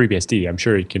and FreeBSD, I'm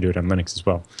sure you can do it on Linux as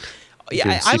well.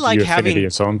 Yeah, I like having.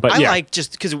 Like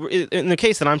just because in the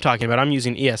case that I'm talking about, I'm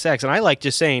using ESX, and I like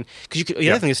just saying because the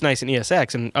other thing that's nice in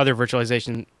ESX and other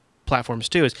virtualization platforms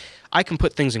too is I can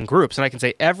put things in groups, and I can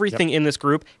say everything in this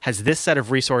group has this set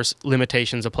of resource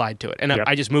limitations applied to it, and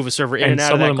I just move a server in and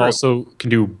out of that group. And some of them also can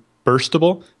do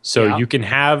burstable, so you can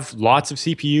have lots of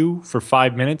CPU for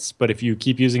 5 minutes, but if you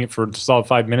keep using it for a solid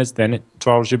 5 minutes, then it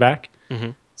throttles you back.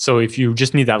 So if you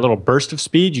just need that little burst of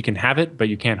speed, you can have it, but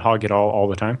you can't hog it all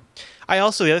the time. The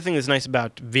other thing that's nice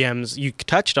about VMs, you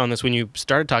touched on this when you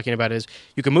started talking about it, is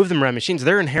you can move them around machines.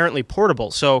 They're inherently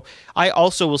portable. So I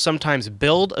also will sometimes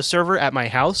build a server at my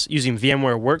house using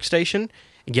VMware Workstation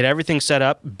and get everything set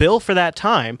up, bill for that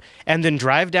time, and then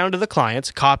drive down to the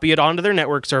clients, copy it onto their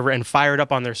network server, and fire it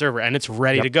up on their server, and it's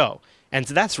ready to go. And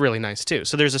so that's really nice, too.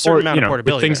 So there's a certain amount of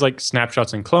portability. With things like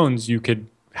snapshots and clones, you could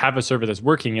have a server that's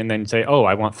working and then say, oh,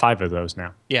 I want 5 of those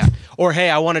now. Yeah. Or, hey,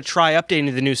 I want to try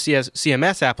updating the new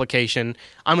CMS application.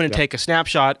 I'm going to take a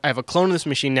snapshot. I have a clone of this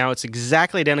machine now. It's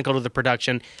exactly identical to the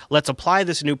production. Let's apply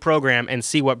this new program and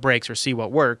see what breaks or see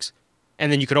what works.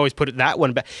 And then you could always put that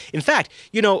one back. In fact,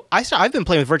 I've been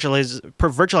playing with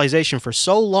virtualization for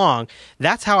so long.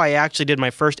 That's how I actually did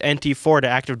my first NT4 to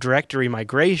Active Directory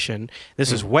migration.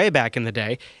 This is way back in the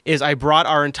day. Is I brought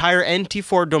our entire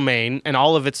NT4 domain and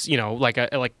all of its,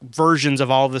 like versions of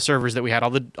all of the servers that we had,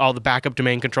 all the backup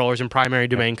domain controllers and primary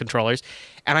domain controllers,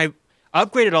 and I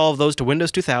upgraded all of those to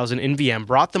Windows 2000 in VM,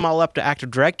 brought them all up to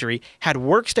Active Directory, had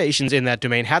workstations in that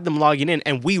domain, had them logging in,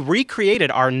 and we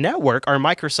recreated our network, our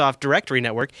Microsoft directory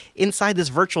network, inside this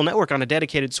virtual network on a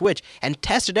dedicated switch, and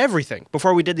tested everything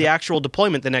before we did the actual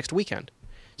deployment the next weekend.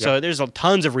 So there's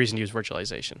tons of reason to use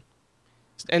virtualization.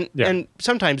 And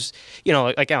sometimes,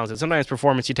 like Alan said, sometimes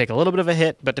performance, you take a little bit of a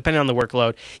hit, but depending on the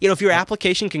workload, if your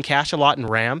application can cache a lot in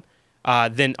RAM,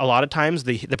 then a lot of times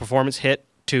the performance hit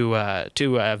to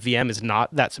VM is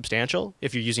not that substantial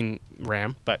if you're using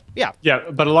RAM, but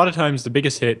but a lot of times the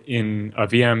biggest hit in a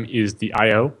VM is the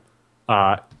I/O.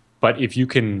 But if you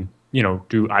can,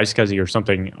 do iSCSI or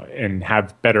something and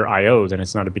have better I/O, then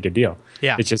it's not a big deal.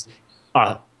 Yeah, it's just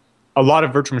a lot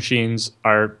of virtual machines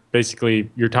are basically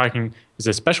is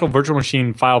a special virtual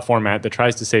machine file format that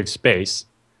tries to save space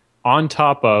on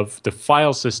top of the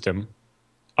file system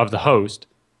of the host,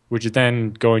 which is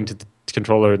then going to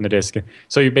controller in the disk.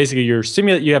 So you basically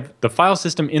you have the file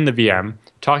system in the VM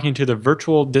talking to the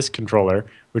virtual disk controller,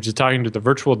 which is talking to the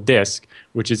virtual disk,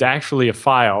 which is actually a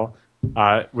file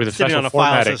with a sitting special on a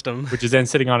formatting, file system, which is then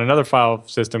sitting on another file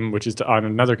system, which is on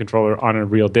another controller on a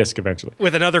real disk eventually,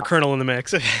 with another kernel in the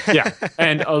mix. Yeah,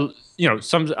 and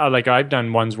some like I've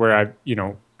done ones where I've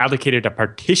allocated a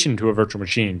partition to a virtual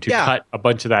machine to cut a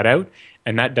bunch of that out,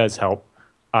 and that does help.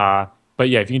 But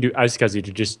yeah, if you can do iSCSI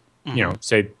to just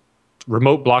say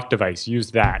remote block device, use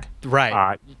that.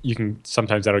 Right. You can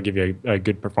sometimes that'll give you a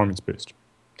good performance boost.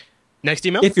 Next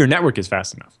email. If your network is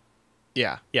fast enough.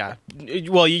 Yeah.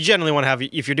 Well, you generally want to have,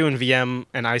 if you're doing VM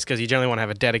and iSCSI, you generally want to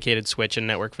have a dedicated switch and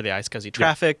network for the iSCSI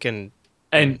traffic, and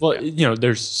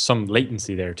there's some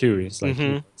latency there too. It's like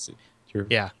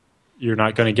you're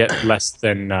not going to get less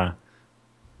than the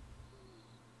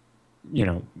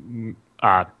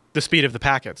speed of the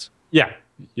packets. Yeah,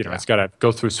 it's got to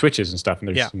go through switches and stuff, and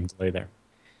there's some delay there.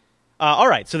 All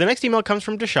right, so the next email comes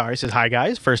from Deshar. He says, "Hi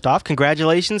guys, first off,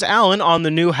 congratulations, Alan, on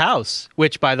the new house."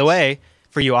 Which, by the way,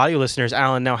 for you audio listeners,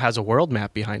 Alan now has a world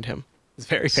map behind him. It's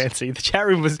very fancy. The chat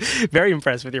room was very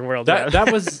impressed with your world map.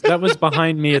 That was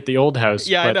behind me at the old house.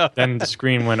 Yeah, I know. Then the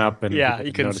screen went up, and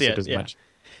you couldn't see it as much.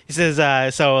 He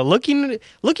says, so looking at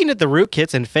the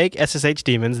rootkits and fake SSH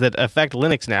daemons that affect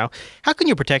Linux now, how can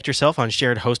you protect yourself on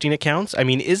shared hosting accounts? I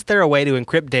mean, is there a way to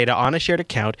encrypt data on a shared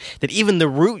account that even the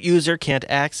root user can't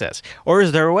access? Or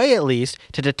is there a way, at least,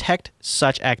 to detect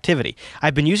such activity?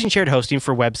 I've been using shared hosting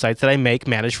for websites that I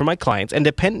manage for my clients, and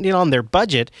depending on their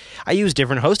budget, I use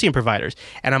different hosting providers,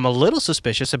 and I'm a little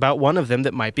suspicious about one of them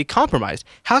that might be compromised.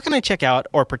 How can I check out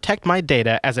or protect my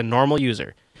data as a normal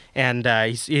user? And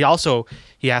he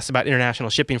asked about international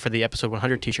shipping for the episode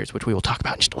 100 t-shirts, which we will talk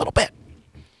about in just a little bit.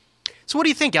 So what do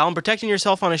you think, Alan, protecting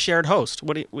yourself on a shared host?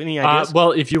 Any ideas?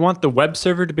 Well, if you want the web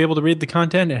server to be able to read the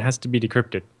content, it has to be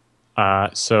decrypted.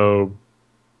 So,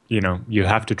 you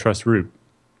have to trust root.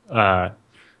 Yeah,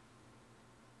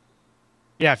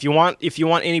 if you want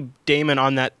any daemon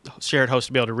on that shared host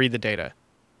to be able to read the data.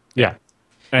 Yeah.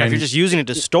 And if you're just using it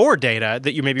to store data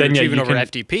that you may be retrieving over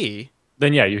FTP,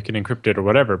 then you can encrypt it or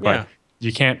whatever, but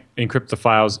you can't encrypt the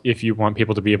files if you want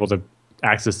people to be able to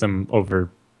access them over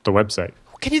the website.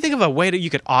 Can you think of a way that you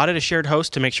could audit a shared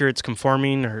host to make sure it's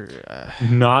conforming? Or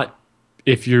not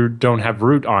if you don't have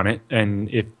root on it, and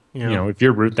if if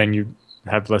you're root, then you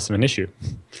have less of an issue.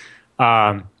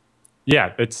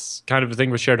 It's kind of the thing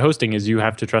with shared hosting is you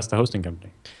have to trust the hosting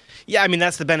company. Yeah, I mean,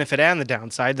 that's the benefit and the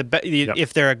downside.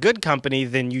 If they're a good company,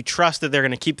 then you trust that they're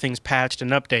going to keep things patched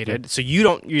and updated. So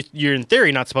you're in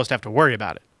theory not supposed to have to worry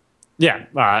about it. Yeah,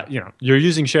 you're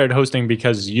using shared hosting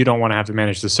because you don't want to have to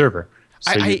manage the server.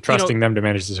 So you're trusting them to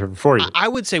manage the server for you. I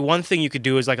would say one thing you could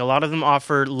do is, like, a lot of them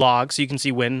offer logs, so you can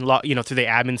see when, through the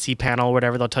admin cPanel or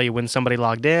whatever, they'll tell you when somebody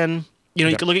logged in.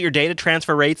 You can look at your data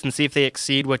transfer rates and see if they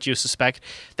exceed what you suspect.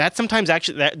 That's sometimes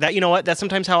actually that's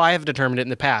sometimes how I have determined it in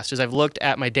the past. Is I've looked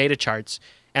at my data charts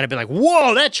and I've been like,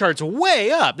 "Whoa, that chart's way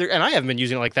up," and I haven't been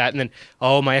using it like that. And then,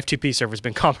 my FTP server's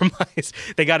been compromised.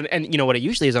 They got it, and what it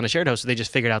usually is on a shared host, so they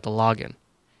just figured out the login.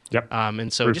 Yep.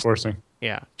 And so brute forcing.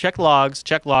 Check logs,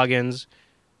 check logins.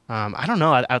 I don't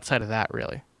know outside of that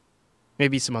really.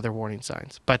 Maybe some other warning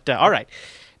signs. But all right,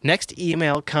 next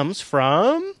email comes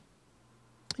from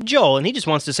Joel, and he just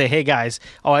wants to say, "Hey guys,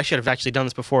 I should have actually done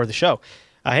this before the show.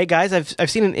 Hey guys, I've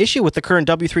seen an issue with the current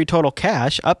W3 Total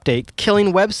Cache update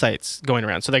killing websites going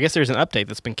around. So I guess there's an update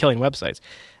that's been killing websites.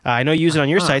 I know you use it on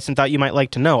your sites and thought you might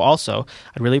like to know. Also,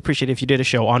 I'd really appreciate it if you did a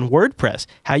show on WordPress,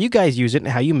 how you guys use it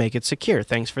and how you make it secure.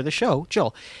 Thanks for the show,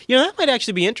 Joel." That might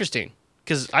actually be interesting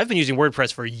because I've been using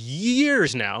WordPress for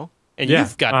years now, and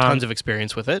you've got tons of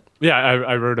experience with it. Yeah,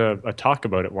 I wrote a talk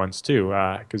about it once too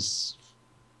because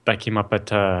that came up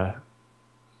at a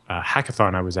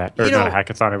hackathon I was at, or not a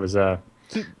hackathon. It was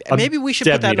maybe we should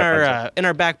put that in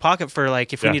our back pocket for,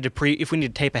 like, if we need to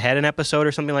tape ahead an episode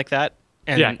or something like that.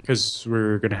 And because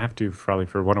we're gonna have to probably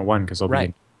for 101 because I'll be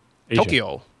in Asia.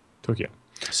 Tokyo.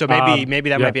 So maybe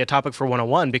that might be a topic for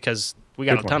 101 because we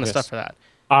got a ton of stuff for that.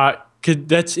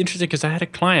 That's interesting because I had a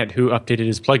client who updated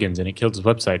his plugins and it killed his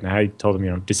website, and I told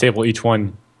him,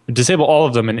 disable all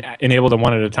of them and enable them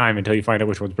one at a time until you find out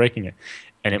which one's breaking it.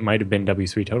 And it might have been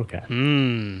W3 Total Cache.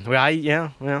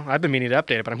 Well, I've been meaning to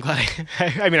update it, but I'm glad.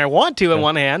 I want to on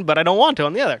one hand, but I don't want to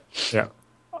on the other. Yeah.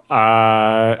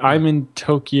 I'm in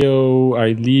Tokyo.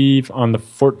 I leave on the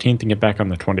 14th and get back on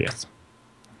the 20th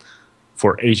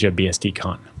for Asia BSD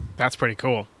Con. That's pretty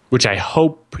cool. Which I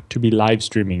hope to be live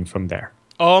streaming from there.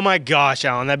 Oh my gosh,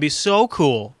 Alan, that'd be so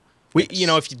cool.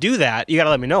 If you do that, you got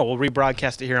to let me know. We'll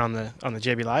rebroadcast it here on the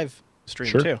JB Live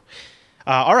stream too.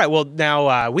 All right. Well,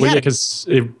 now because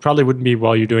it probably wouldn't be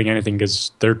while you're doing anything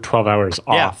because they're 12 hours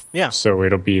off. Yeah. So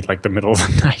it'll be like the middle of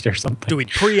the night or something. Do we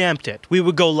preempt it? We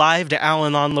would go live to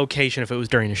Alan on location if it was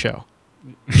during the show.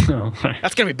 No.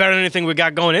 That's going to be better than anything we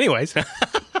got going anyways.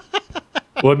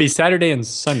 Well, it'd be Saturday and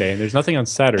Sunday, and there's nothing on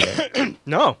Saturday.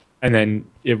 No. And then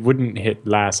it wouldn't hit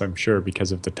last, I'm sure,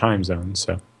 because of the time zone.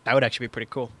 So that would actually be pretty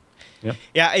cool. Yep.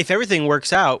 Yeah, if everything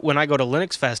works out, when I go to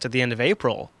Linux Fest at the end of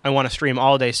April, I want to stream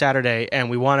all day Saturday, and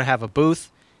we want to have a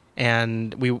booth,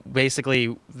 and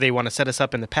they want to set us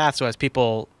up in the path so as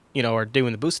people, are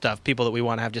doing the booth stuff, people that we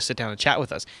want to have just sit down and chat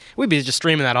with us. We'd be just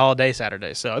streaming that all day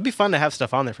Saturday, so it'd be fun to have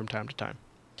stuff on there from time to time.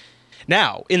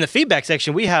 Now, in the feedback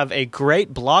section, we have a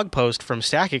great blog post from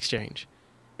Stack Exchange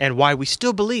and why we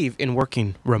still believe in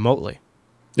working remotely.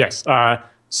 Yes.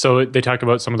 So they talk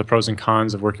about some of the pros and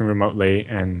cons of working remotely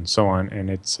and so on, and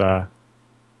it's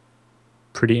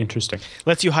pretty interesting.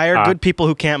 Lets you hire good people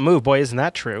who can't move. Boy, isn't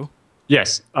that true?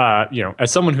 Yes.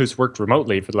 As someone who's worked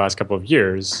remotely for the last couple of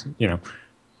years,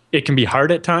 it can be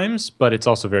hard at times, but it's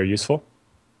also very useful.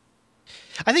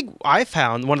 I think I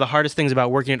found one of the hardest things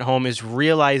about working at home is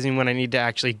realizing when I need to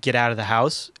actually get out of the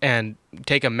house and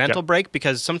take a mental break,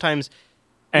 because sometimes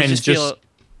you just feel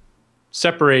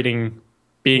separating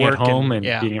being at home and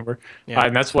being at work. Yeah.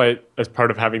 And that's why, as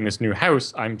part of having this new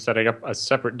house, I'm setting up a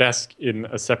separate desk in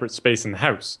a separate space in the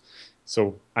house.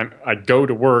 So I go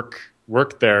to work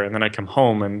there, and then I come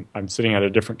home and I'm sitting at a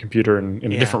different computer in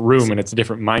a different room, and it's a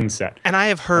different mindset. And I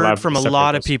have heard from a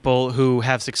lot of people who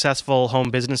have successful home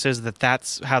businesses that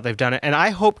that's how they've done it. And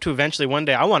I hope to eventually one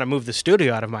day, I want to move the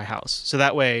studio out of my house. So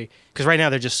that way, because right now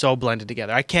they're just so blended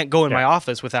together. I can't go in my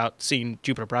office without seeing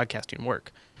Jupiter Broadcasting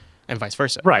work. And vice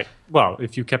versa. Right. Well,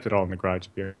 if you kept it all in the garage,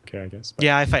 it'd be okay, I guess. But.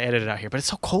 Yeah, if I edit it out here, but it's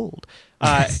so cold.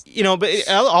 But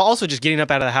also just getting up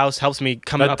out of the house helps me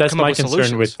come up with solutions. That's my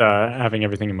concern with having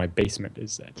everything in my basement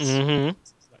is that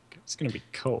it's going to be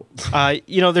cold.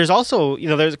 There's also,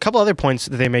 there's a couple other points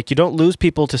that they make. You don't lose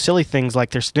people to silly things like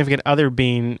their significant other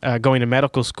being going to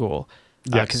medical school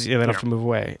because they don't have to move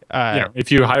away. If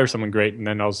you hire someone great and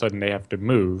then all of a sudden they have to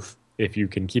move, if you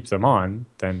can keep them on,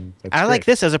 then that's great. Like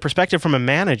this as a perspective from a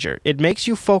manager. It makes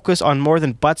you focus on more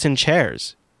than butts and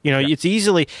chairs. It's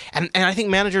easily, and I think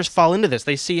managers fall into this.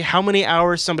 They see how many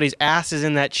hours somebody's ass is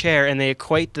in that chair, and they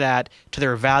equate that to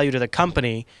their value to the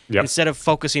company instead of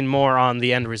focusing more on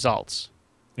the end results.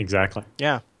 Exactly.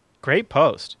 Yeah. Great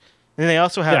post. And they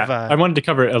also have... I wanted to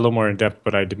cover it a little more in depth,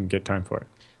 but I didn't get time for it.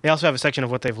 They also have a section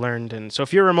of what they've learned. And so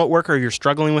if you're a remote worker, you're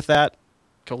struggling with that,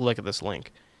 go look at this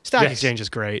link. Stack Exchange is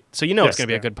great, so it's going to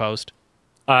be a good post.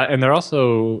 And they're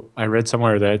also, I read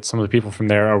somewhere that some of the people from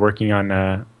there are working on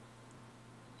a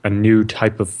new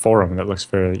type of forum that looks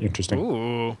very interesting.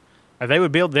 Ooh, they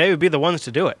would be the ones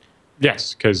to do it.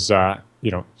 Yes, because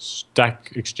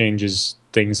Stack Exchange's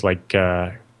things like,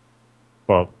 it's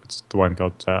the one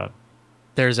called.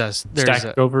 There's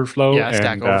Stack Overflow. Yeah,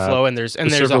 Stack Overflow, and there's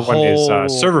a whole one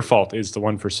is Server Fault is the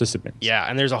one for sysadmins. Yeah,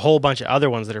 and there's a whole bunch of other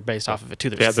ones that are based off of it too.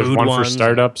 There's one for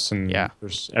startups, and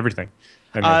there's everything.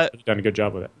 And they've done a good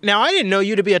job with it. Now, I didn't know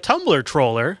you to be a Tumblr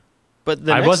troller, but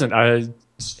I wasn't. I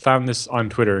found this on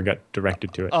Twitter and got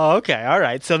directed to it. Oh, okay, all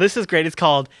right. So this is great. It's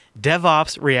called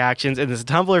DevOps Reactions, and it's a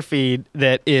Tumblr feed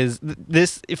that is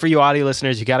this for you audio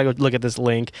listeners. You got to go look at this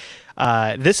link.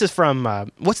 This is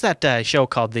from what's that show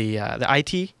called? The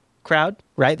IT Crowd,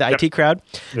 right? The IT Crowd.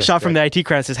 Yes, shot from the IT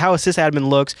Crowd. Says how a sysadmin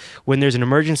looks when there's an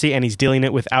emergency and he's dealing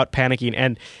it without panicking.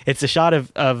 And it's a shot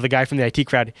of the guy from the IT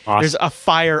Crowd. Awesome. There's a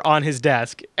fire on his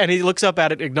desk, and he looks up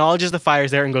at it, acknowledges the fire's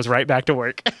there, and goes right back to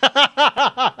work.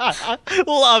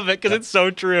 Love it, because it's so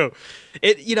true.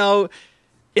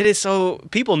 It is so,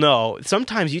 people know,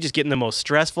 sometimes you just get in the most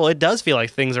stressful, it does feel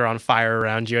like things are on fire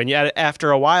around you. And yet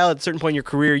after a while, at a certain point in your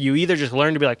career, you either just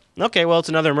learn to be like, okay, well, it's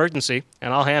another emergency,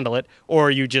 and I'll handle it.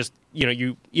 Or you just,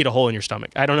 you eat a hole in your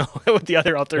stomach. I don't know what the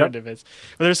other alternative is.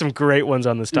 But there's some great ones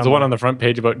on the stomach. The one on the front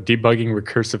page about debugging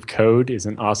recursive code is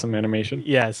an awesome animation.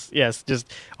 Yes,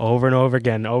 just over and over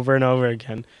again, over and over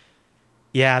again.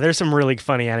 Yeah, there's some really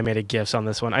funny animated GIFs on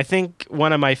this one. I think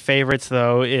one of my favorites,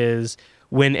 though, is...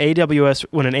 when an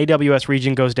AWS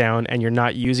region goes down and you're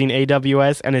not using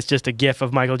AWS, and it's just a GIF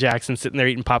of Michael Jackson sitting there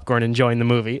eating popcorn enjoying the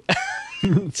movie.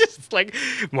 Just like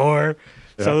more.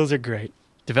 Yeah. So those are great.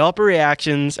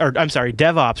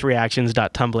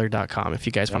 DevOpsReactions.tumblr.com if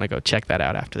you guys want to go check that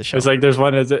out after the show. It's like there's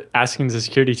one that's asking the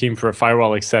security team for a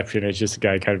firewall exception. It's just a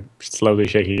guy kind of slowly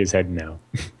shaking his head no.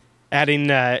 Adding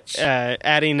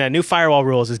new firewall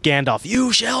rules is Gandalf.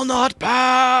 You shall not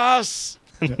pass.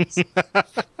 Yes.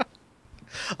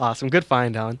 Awesome. Good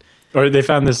find, Alan. Or they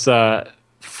found this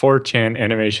 4chan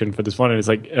animation for this one, and it's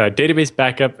like database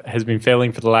backup has been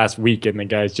failing for the last week, and the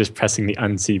guy's just pressing the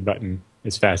unsee button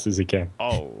as fast as he can.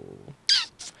 Oh.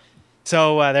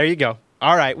 So there you go.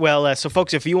 All right. Well, so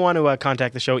folks, if you want to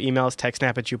contact the show, email us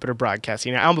TechSNAP at Jupiter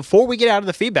Broadcasting. Now, before we get out of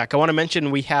the feedback, I want to mention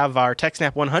we have our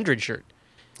TechSNAP 100 shirt.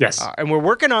 Yes. And we're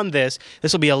working on this.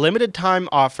 This will be a limited time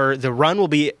offer. The run will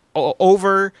be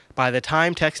over by the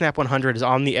time TechSNAP 100 is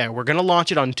on the air. We're going to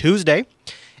launch it on Tuesday,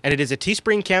 and it is a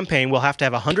Teespring campaign. We'll have to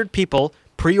have 100 people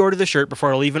pre-order the shirt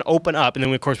before it'll even open up, and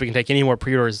then, of course, we can take any more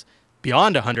pre-orders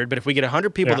beyond 100. But if we get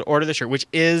 100 people to order the shirt, which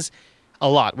is a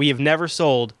lot, we have never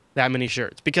sold that many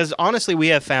shirts. Because honestly, we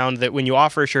have found that when you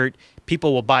offer a shirt,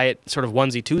 people will buy it sort of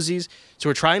onesie-twosies. So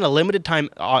we're trying a limited time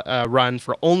run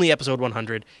for only episode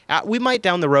 100. We might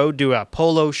down the road do a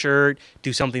polo shirt,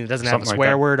 do something that doesn't have a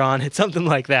swear word on it, something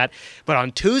like that. But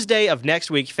on Tuesday of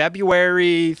next week,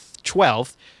 February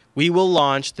 12th, we will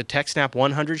launch the TechSNAP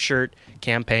 100 shirt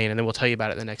campaign, and then we'll tell you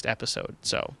about it in the next episode.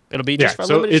 So it'll be just for a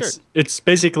limited shirt. It's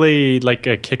basically like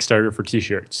a Kickstarter for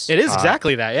T-shirts. It is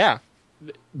exactly that, yeah.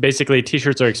 Basically,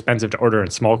 T-shirts are expensive to order in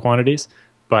small quantities,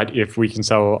 but if we can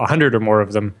sell 100 or more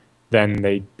of them, then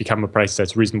they become a price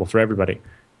that's reasonable for everybody.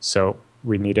 So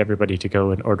we need everybody to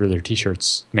go and order their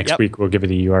T-shirts. Next week, we'll give you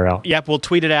the URL. Yep, we'll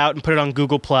tweet it out and put it on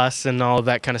Google Plus and all of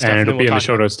that kind of stuff. And it'll be in the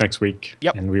show notes next week.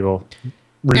 Yep. And we will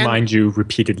remind you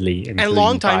repeatedly. And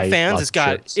longtime fans,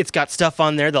 it's got stuff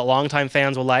on there that longtime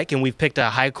fans will like, and we've picked a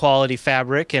high-quality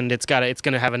fabric, and it's going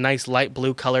to have a nice light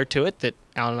blue color to it that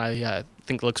Alan and I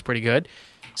think looks pretty good.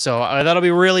 So that'll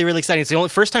be really, really exciting. It's the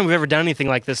first time we've ever done anything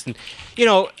like this. And,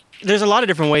 there's a lot of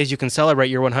different ways you can celebrate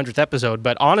your 100th episode,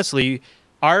 but honestly,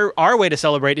 our way to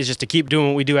celebrate is just to keep doing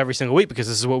what we do every single week, because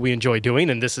this is what we enjoy doing,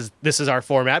 and this is our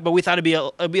format. But we thought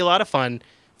it'd be a lot of fun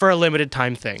for a limited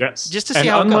time thing. Yes. Just to see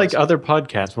how it goes. Unlike other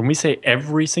podcasts, when we say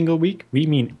every single week, we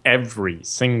mean every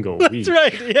single week. That's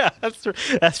right. Yeah,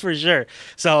 that's for sure.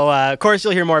 So, of course,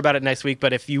 you'll hear more about it next week.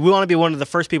 But if you want to be one of the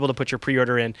first people to put your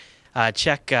pre-order in,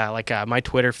 check my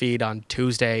Twitter feed on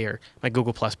Tuesday or my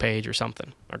Google Plus page or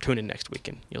something, or tune in next week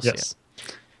and you'll see it.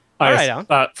 All right, Alan.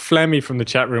 Flammy from the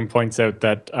chat room points out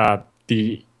that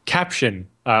the caption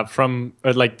from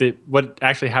what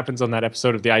actually happens on that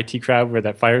episode of the IT Crowd where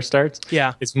that fire starts.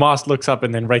 Yeah, is Moss looks up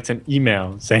and then writes an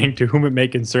email saying, "To whom it may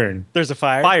concern, there's a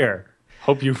fire. Fire.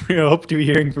 Hope to be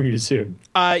hearing from you soon."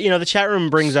 The chat room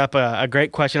brings up a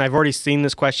great question. I've already seen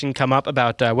this question come up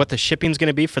about what the shipping's going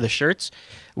to be for the shirts.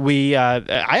 I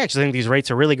actually think these rates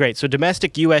are really great. So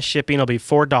domestic U.S. shipping will be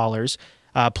 $4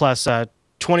 plus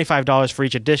 $25 for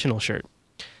each additional shirt.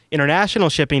 International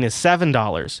shipping is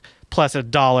 $7 plus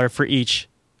 $1 for each.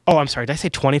 Oh, I'm sorry. Did I say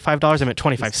 $25? I meant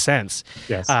 25 cents.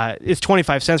 Yes. It's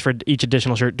 25 cents for each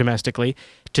additional shirt domestically.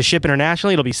 To ship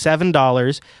internationally, it'll be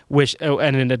 $7,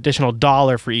 and an additional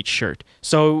 $1 for each shirt.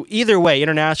 So either way,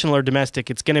 international or domestic,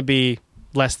 it's going to be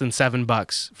less than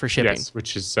 $7 for shipping. Yes,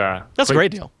 which is that's a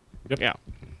great deal. Yep. Yeah.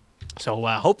 So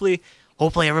hopefully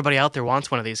everybody out there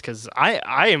wants one of these, because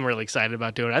I am really excited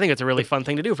about doing it. I think it's a really fun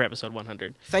thing to do for episode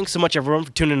 100. Thanks so much, everyone,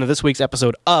 for tuning into this week's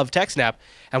episode of TechSNAP,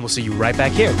 and we'll see you right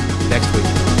back here next week.